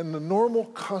 And the normal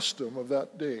custom of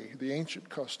that day, the ancient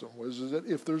custom, was that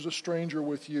if there's a stranger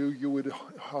with you, you would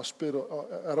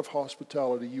out of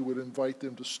hospitality, you would invite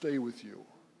them to stay with you.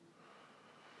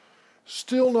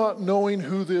 Still not knowing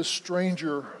who this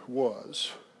stranger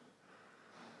was,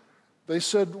 they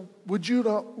said, would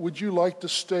you like to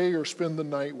stay or spend the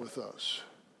night with us?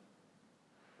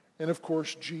 And of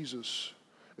course, Jesus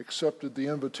accepted the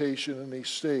invitation and he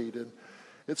stayed. And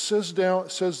it says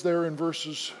there in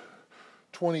verses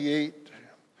 28,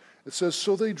 it says,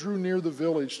 so they drew near the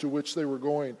village to which they were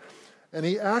going, and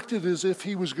he acted as if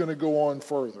he was going to go on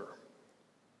further.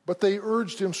 But they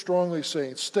urged him strongly,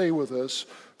 saying, stay with us,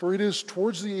 for it is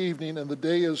towards the evening, and the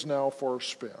day is now far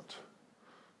spent.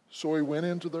 So he went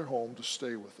into their home to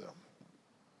stay with them.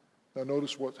 Now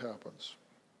notice what happens.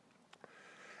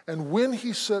 And when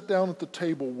he sat down at the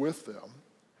table with them,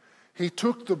 he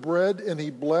took the bread and he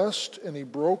blessed and he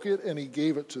broke it and he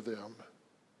gave it to them.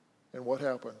 And what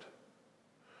happened?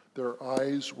 Their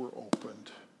eyes were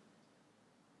opened.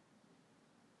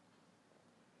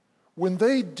 When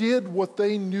they did what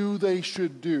they knew they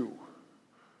should do,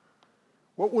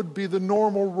 what would be the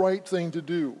normal right thing to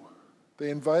do? They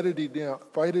invited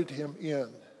him in.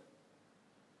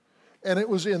 And it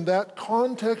was in that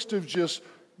context of just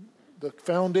the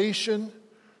foundation,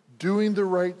 doing the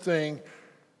right thing,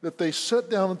 that they sat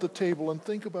down at the table. And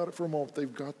think about it for a moment.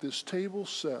 They've got this table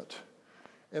set.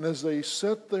 And as they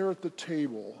sat there at the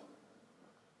table,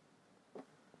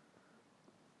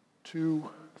 2,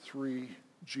 3,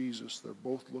 Jesus. They're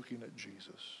both looking at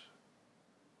Jesus.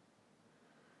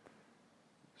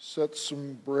 Set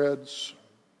some breads,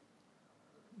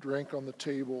 drink on the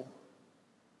table.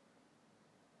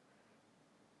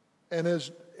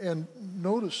 And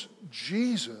notice,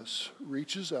 Jesus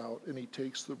reaches out and he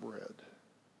takes the bread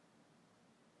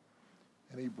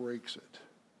and he breaks it.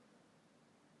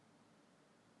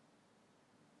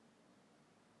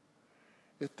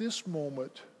 At this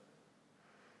moment,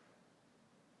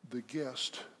 the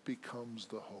guest becomes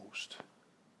the host.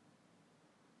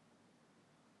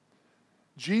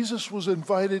 Jesus was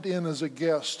invited in as a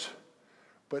guest,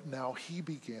 but now he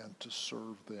began to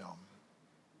serve them.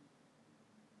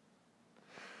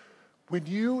 When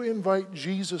you invite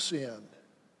Jesus in,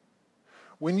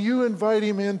 when you invite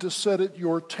him in to sit at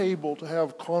your table, to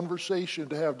have conversation,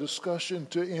 to have discussion,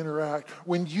 to interact,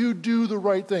 when you do the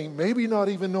right thing, maybe not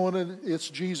even knowing it's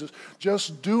Jesus,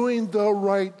 just doing the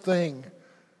right thing,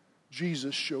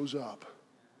 Jesus shows up.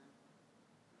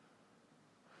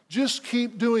 Just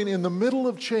keep doing. In the middle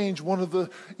of change, one of the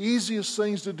easiest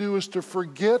things to do is to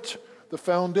forget the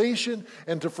foundation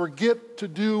and to forget to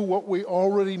do what we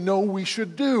already know we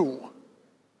should do.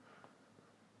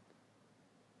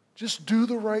 Just do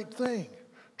the right thing.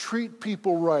 Treat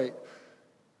people right.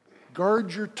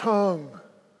 Guard your tongue.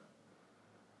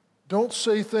 Don't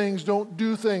say things, don't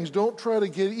do things, don't try to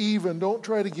get even, don't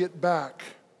try to get back.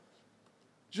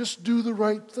 Just do the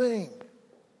right thing.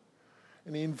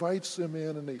 And he invites them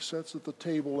in and he sits at the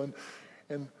table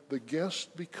and the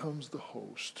guest becomes the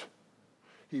host.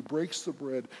 He breaks the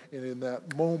bread and in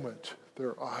that moment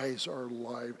their eyes are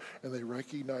alive and they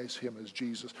recognize him as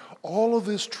Jesus. All of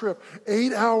this trip,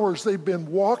 8 hours they've been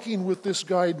walking with this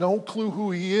guy, no clue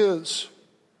who he is.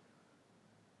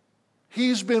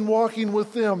 He's been walking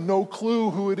with them, no clue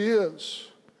who it is.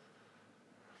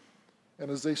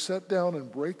 And as they sit down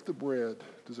and break the bread,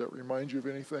 does that remind you of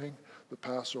anything? The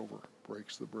Passover.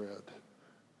 Breaks the bread,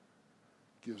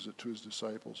 gives it to his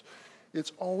disciples.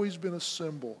 It's always been a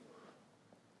symbol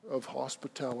of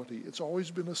hospitality. It's always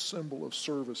been a symbol of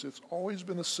service. It's always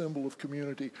been a symbol of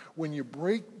community. When you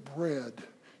break bread,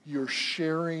 you're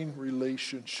sharing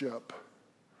relationship.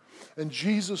 And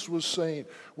Jesus was saying,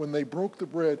 when they broke the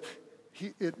bread,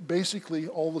 it basically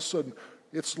all of a sudden,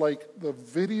 it's like the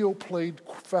video played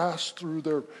fast through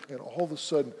there, and all of a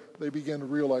sudden they began to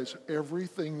realize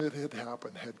everything that had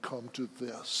happened had come to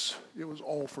this. It was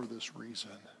all for this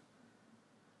reason.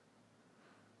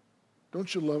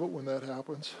 Don't you love it when that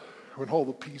happens? When all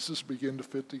the pieces begin to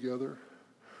fit together?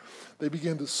 They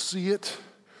begin to see it.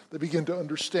 They begin to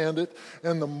understand it.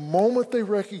 And the moment they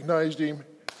recognized him,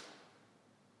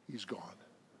 he's gone.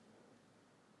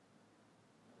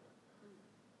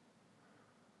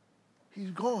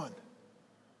 He's gone.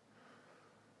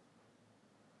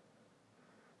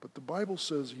 But the Bible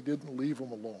says he didn't leave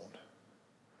them alone.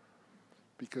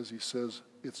 Because he says,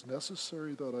 it's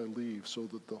necessary that I leave so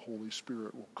that the Holy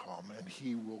Spirit will come and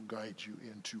he will guide you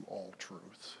into all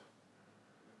truth.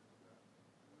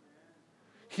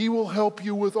 He will help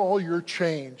you with all your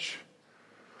change.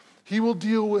 He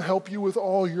will help you with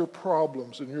all your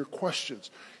problems and your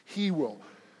questions. He will.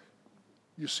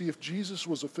 You see, if Jesus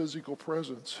was a physical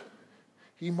presence,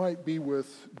 he might be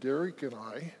with Derek and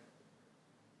I,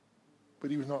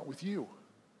 but he was not with you.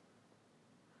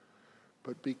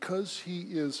 But because he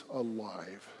is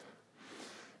alive,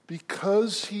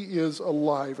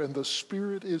 and the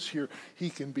Spirit is here,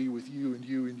 he can be with you and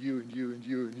you and you and you and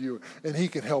you and you. And he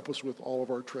can help us with all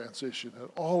of our transition and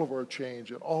all of our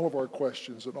change and all of our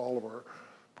questions and all of our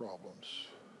problems.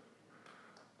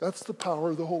 That's the power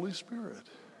of the Holy Spirit.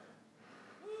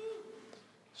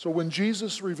 So when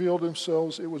Jesus revealed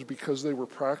himself, it was because they were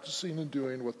practicing and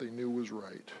doing what they knew was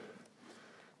right.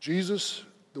 Jesus,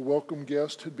 the welcome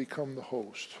guest, had become the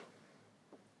host.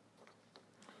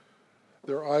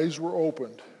 Their eyes were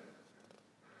opened.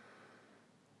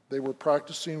 They were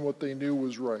practicing what they knew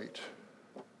was right.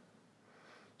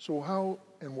 So how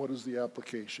and what is the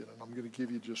application? And I'm going to give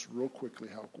you just real quickly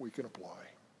how we can apply.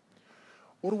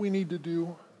 What do we need to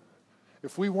do?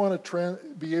 If we want to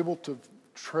be able to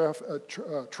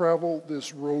travel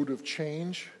this road of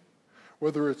change,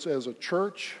 whether it's as a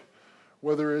church,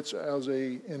 whether it's as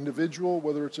an individual,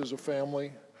 whether it's as a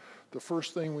family, the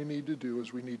first thing we need to do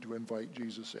is we need to invite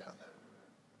Jesus in.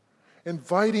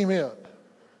 Invite him in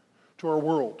to our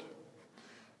world.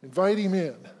 Invite him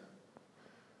in.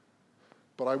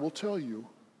 But I will tell you,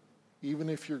 even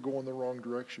if you're going the wrong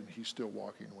direction, he's still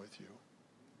walking with you.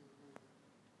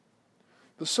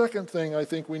 The second thing I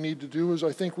think we need to do is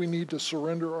I think we need to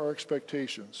surrender our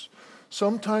expectations.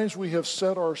 Sometimes we have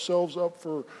set ourselves up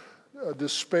for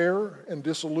despair and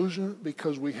disillusion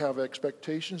because we have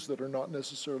expectations that are not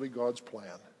necessarily God's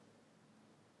plan.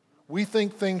 We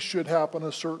think things should happen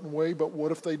a certain way, but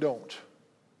what if they don't?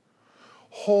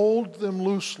 Hold them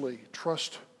loosely.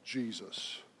 Trust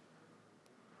Jesus.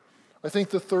 I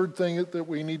think the third thing that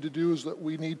we need to do is that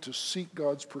we need to seek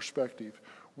God's perspective.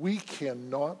 We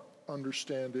cannot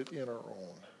understand it in our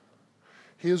own.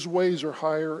 His ways are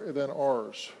higher than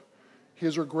ours.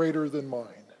 His are greater than mine.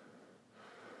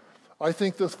 I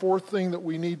think the fourth thing that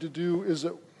we need to do is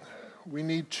that we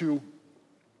need to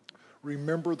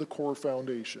remember the core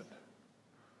foundation.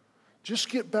 Just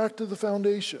get back to the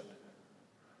foundation.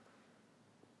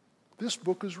 This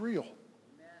book is real.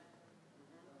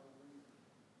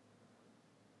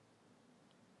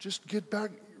 Just get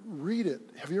back, read it.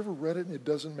 Have you ever read it and it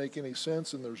doesn't make any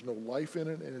sense and there's no life in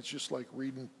it and it's just like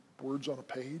reading words on a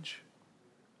page?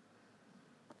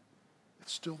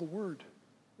 It's still the Word.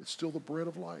 It's still the bread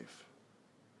of life.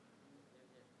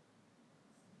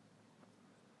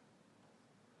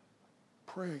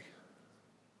 Pray.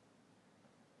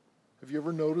 Have you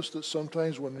ever noticed that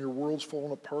sometimes when your world's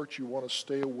falling apart, you want to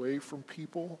stay away from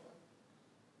people?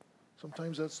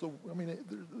 Sometimes that's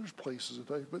there's places and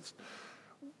times, but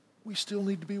we still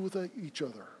need to be with each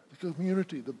other. The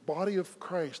community, the body of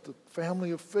Christ, the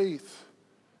family of faith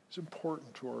is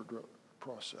important to our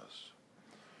process.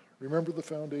 Remember the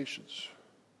foundations.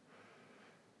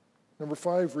 Number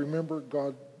 5, remember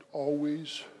God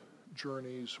always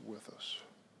journeys with us.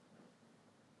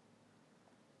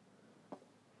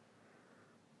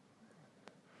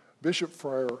 Bishop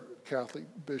Fryer, Catholic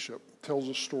bishop, tells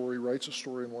a story, writes a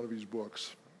story in one of his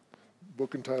books, a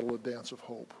book entitled A Dance of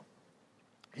Hope.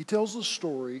 He tells the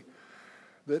story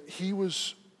that he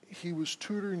was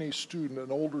tutoring a student,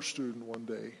 an older student one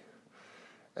day,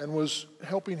 and was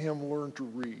helping him learn to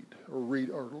read,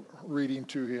 or reading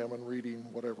to him and reading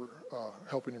whatever,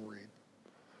 helping him read.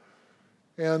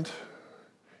 And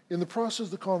in the process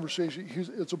of the conversation,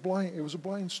 it was a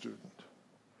blind student.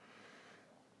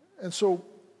 And so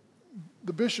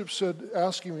the bishop said,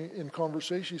 asking me in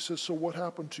conversation, he says, "So what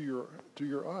happened to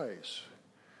your eyes?"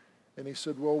 And he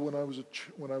said, "Well, when I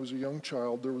was a young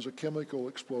child, there was a chemical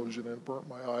explosion and it burnt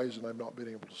my eyes, and I've not been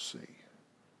able to see."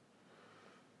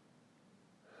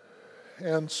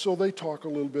 And so they talk a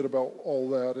little bit about all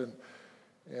that,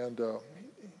 and he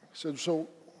said, "So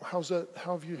how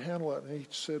have you handled that?" And he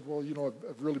said, "Well,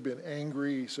 I've really been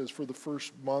angry." He says, "For the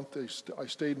first month, I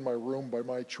stayed in my room by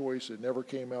my choice. It never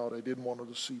came out. I didn't want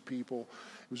to see people.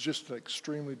 It was just an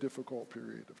extremely difficult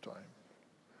period of time."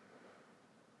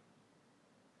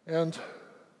 And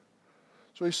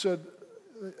so he said,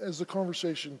 as the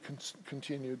conversation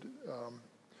continued,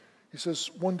 he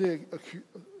says, one day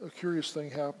a curious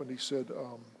thing happened. He said,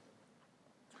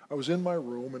 "I was in my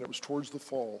room, and it was towards the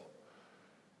fall.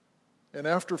 And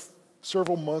after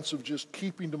several months of just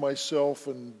keeping to myself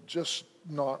and just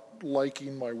not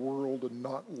liking my world and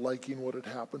not liking what had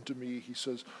happened to me," he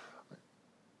says,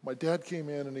 "my dad came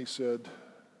in and he said,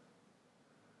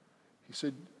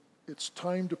 it's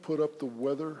time to put up the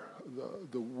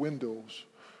windows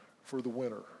for the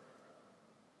winter."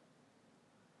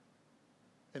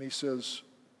 And he says,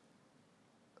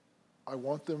 I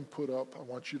want you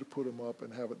to put them up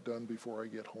and have it done before I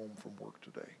get home from work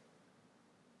today."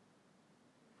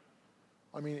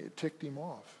 I mean, it ticked him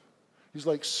off. He's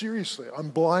like, "Seriously,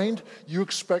 I'm blind? You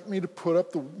expect me to put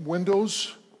up the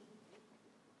windows?"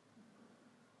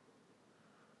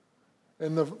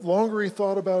 And the longer he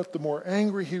thought about it, the more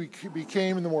angry he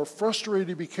became and the more frustrated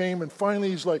he became. And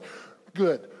finally he's like,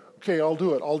 "Good, okay, I'll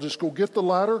do it. I'll just go get the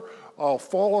ladder. I'll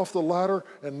fall off the ladder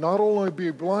and not only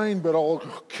be blind, but I'll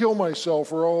kill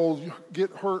myself or I'll get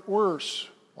hurt worse.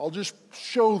 I'll just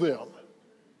show them."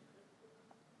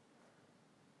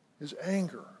 His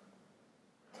anger.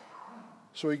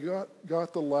 So he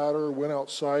got the ladder, went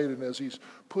outside, and as he's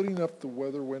putting up the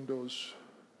weather windows,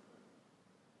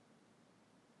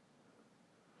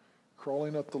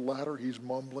 crawling up the ladder, he's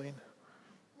mumbling,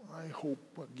 "I hope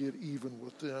I get even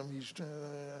with them."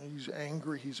 He's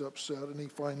angry, he's upset, and he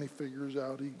finally figures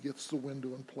out, he gets the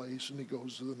window in place, and he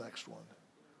goes to the next one.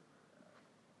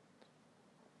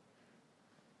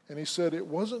 And he said, "It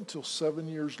wasn't until 7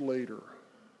 years later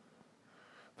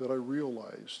that I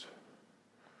realized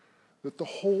that the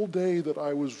whole day that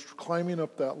I was climbing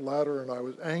up that ladder and I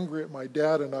was angry at my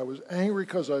dad, and I was angry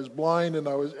because I was blind, and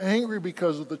I was angry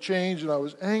because of the change, and I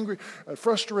was angry and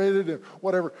frustrated and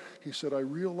whatever," he said, "I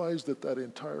realized that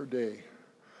entire day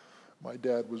my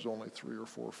dad was only 3 or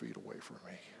 4 feet away from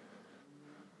me."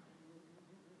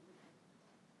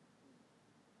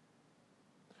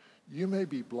 You may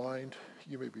be blind,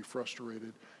 you may be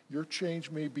frustrated, your change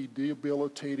may be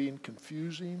debilitating,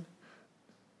 confusing,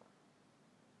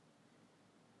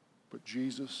 but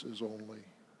Jesus is only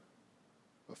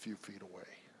a few feet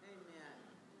away. Amen.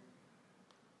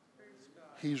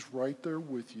 He's right there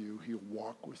with you. He'll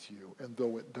walk with you. And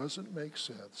though it doesn't make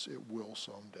sense, it will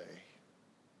someday.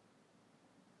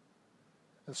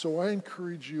 And so I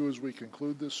encourage you as we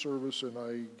conclude this service, and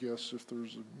I guess if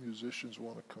there's musicians who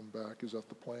want to come back, is that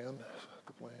the plan?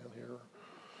 The plan here?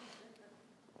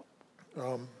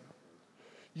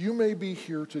 You may be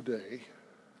here today.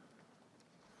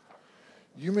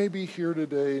 You may be here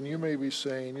today and you may be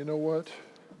saying, "You know what?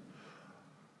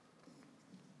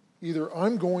 Either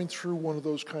I'm going through one of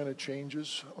those kind of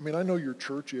changes." I mean, I know your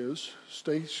church is.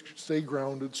 Stay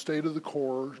grounded, stay to the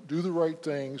core, do the right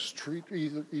things, treat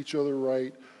each other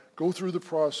right, go through the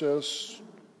process.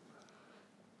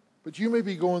 But you may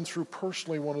be going through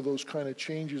personally one of those kind of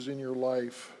changes in your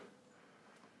life.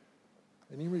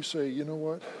 And you may say, "You know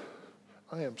what?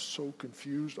 I am so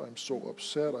confused. I'm so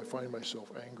upset. I find myself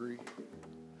angry."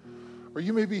 Or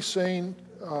you may be saying,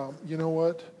 "You know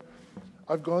what?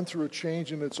 I've gone through a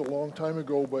change and it's a long time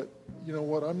ago, but you know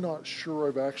what? I'm not sure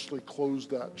I've actually closed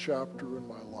that chapter in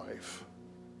my life.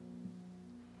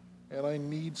 And I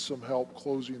need some help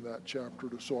closing that chapter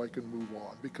so I can move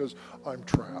on because I'm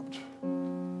trapped.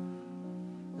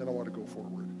 And I want to go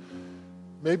forward.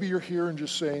 Maybe you're here and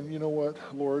just saying, you know what,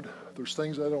 Lord, there's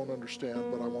things I don't understand,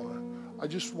 but I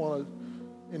just want to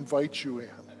invite you in.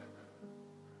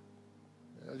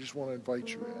 I just want to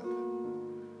invite you in.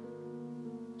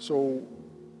 So,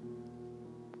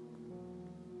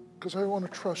 because I want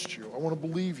to trust you. I want to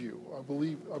believe you. I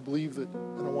believe that,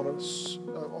 and I want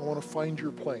to find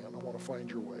your plan. I want to find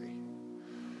your way.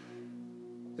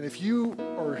 And if you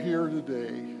are here today,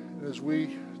 and as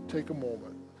we take a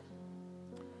moment,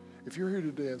 if you're here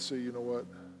today and say, you know what,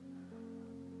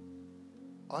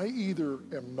 I either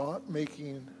am not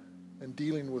making and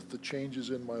dealing with the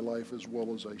changes in my life as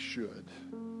well as I should,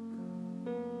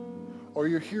 or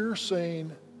you're here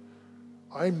saying,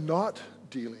 I'm not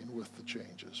dealing with the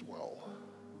changes well,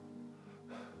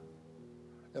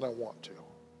 and I want to.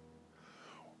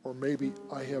 Or maybe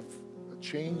I have a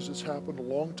change that's happened a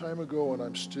long time ago and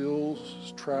I'm still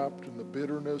trapped in the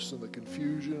bitterness and the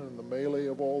confusion and the melee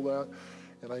of all that,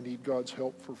 and I need God's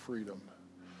help for freedom.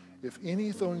 If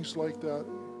anything's like that,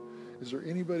 is there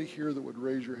anybody here that would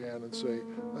raise your hand and say,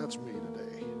 that's me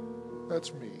today.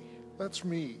 That's me. That's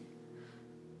me.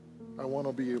 I want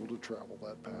to be able to travel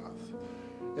that path.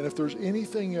 And if there's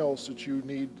anything else that you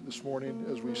need this morning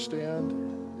as we stand,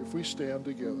 if we stand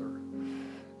together,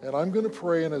 and I'm going to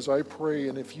pray, and as I pray,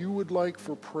 and if you would like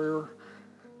for prayer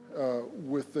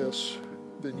with this,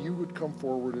 then you would come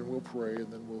forward and we'll pray,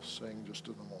 and then we'll sing just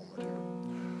in a moment here.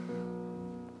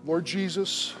 Lord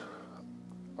Jesus,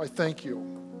 I thank you.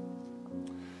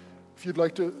 If you'd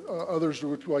like to, others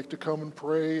would like to come and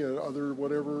pray, other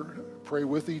whatever, pray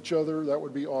with each other, that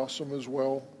would be awesome as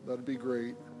well. That'd be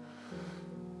great.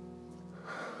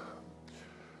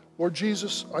 Lord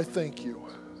Jesus, I thank you.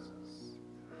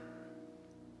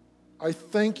 I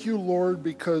thank you, Lord,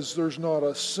 because there's not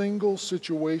a single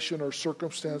situation or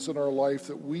circumstance in our life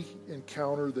that we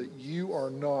encounter that you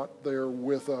are not there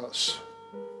with us.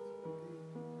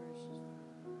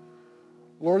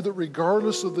 Lord, that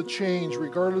regardless of the change,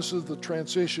 regardless of the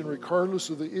transition, regardless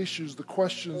of the issues, the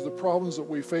questions, the problems that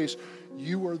we face,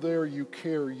 you are there, you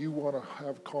care, you want to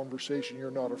have conversation.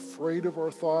 You're not afraid of our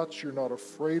thoughts. You're not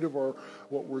afraid of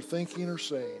what we're thinking or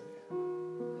saying.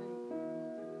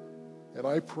 And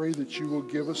I pray that you will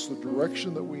give us the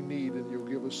direction that we need, and you'll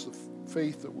give us the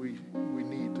faith that we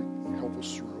need to help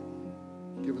us through.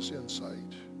 Give us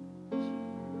insight.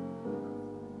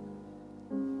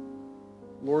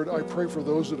 Lord, I pray for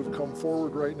those that have come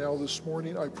forward right now this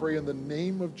morning. I pray in the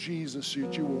name of Jesus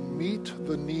that you will meet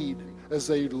the need as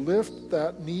they lift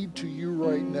that need to you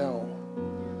right now.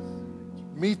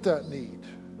 Meet that need.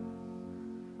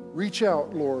 Reach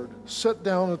out, Lord. Sit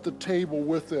down at the table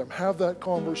with them. Have that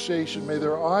conversation. May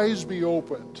their eyes be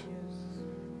opened.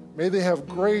 May they have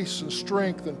grace and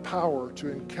strength and power to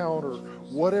encounter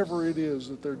whatever it is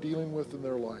that they're dealing with in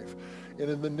their life. And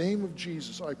in the name of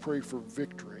Jesus, I pray for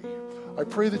victory. I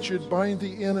pray that you'd bind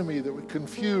the enemy that would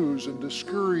confuse and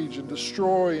discourage and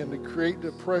destroy and to create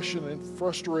depression and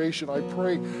frustration. I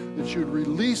pray that you'd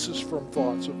release us from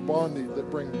thoughts of bondage that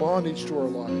bring bondage to our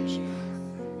lives.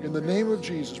 In the name of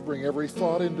Jesus, bring every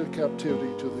thought into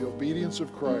captivity to the obedience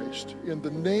of Christ. In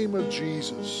the name of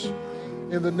Jesus.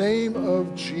 In the name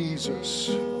of Jesus.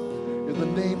 In the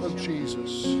name of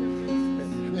Jesus.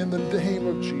 In the name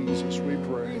of Jesus, we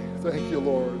pray. Thank you,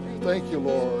 Lord. Thank you,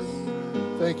 Lord.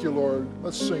 Thank you, Lord.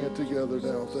 Let's sing it together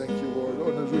now. Thank you, Lord.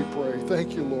 And as we pray,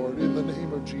 thank you, Lord, in the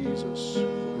name of Jesus.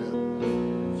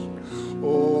 Amen.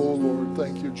 Oh, Lord,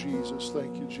 thank you, Jesus.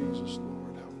 Thank you, Jesus, Lord.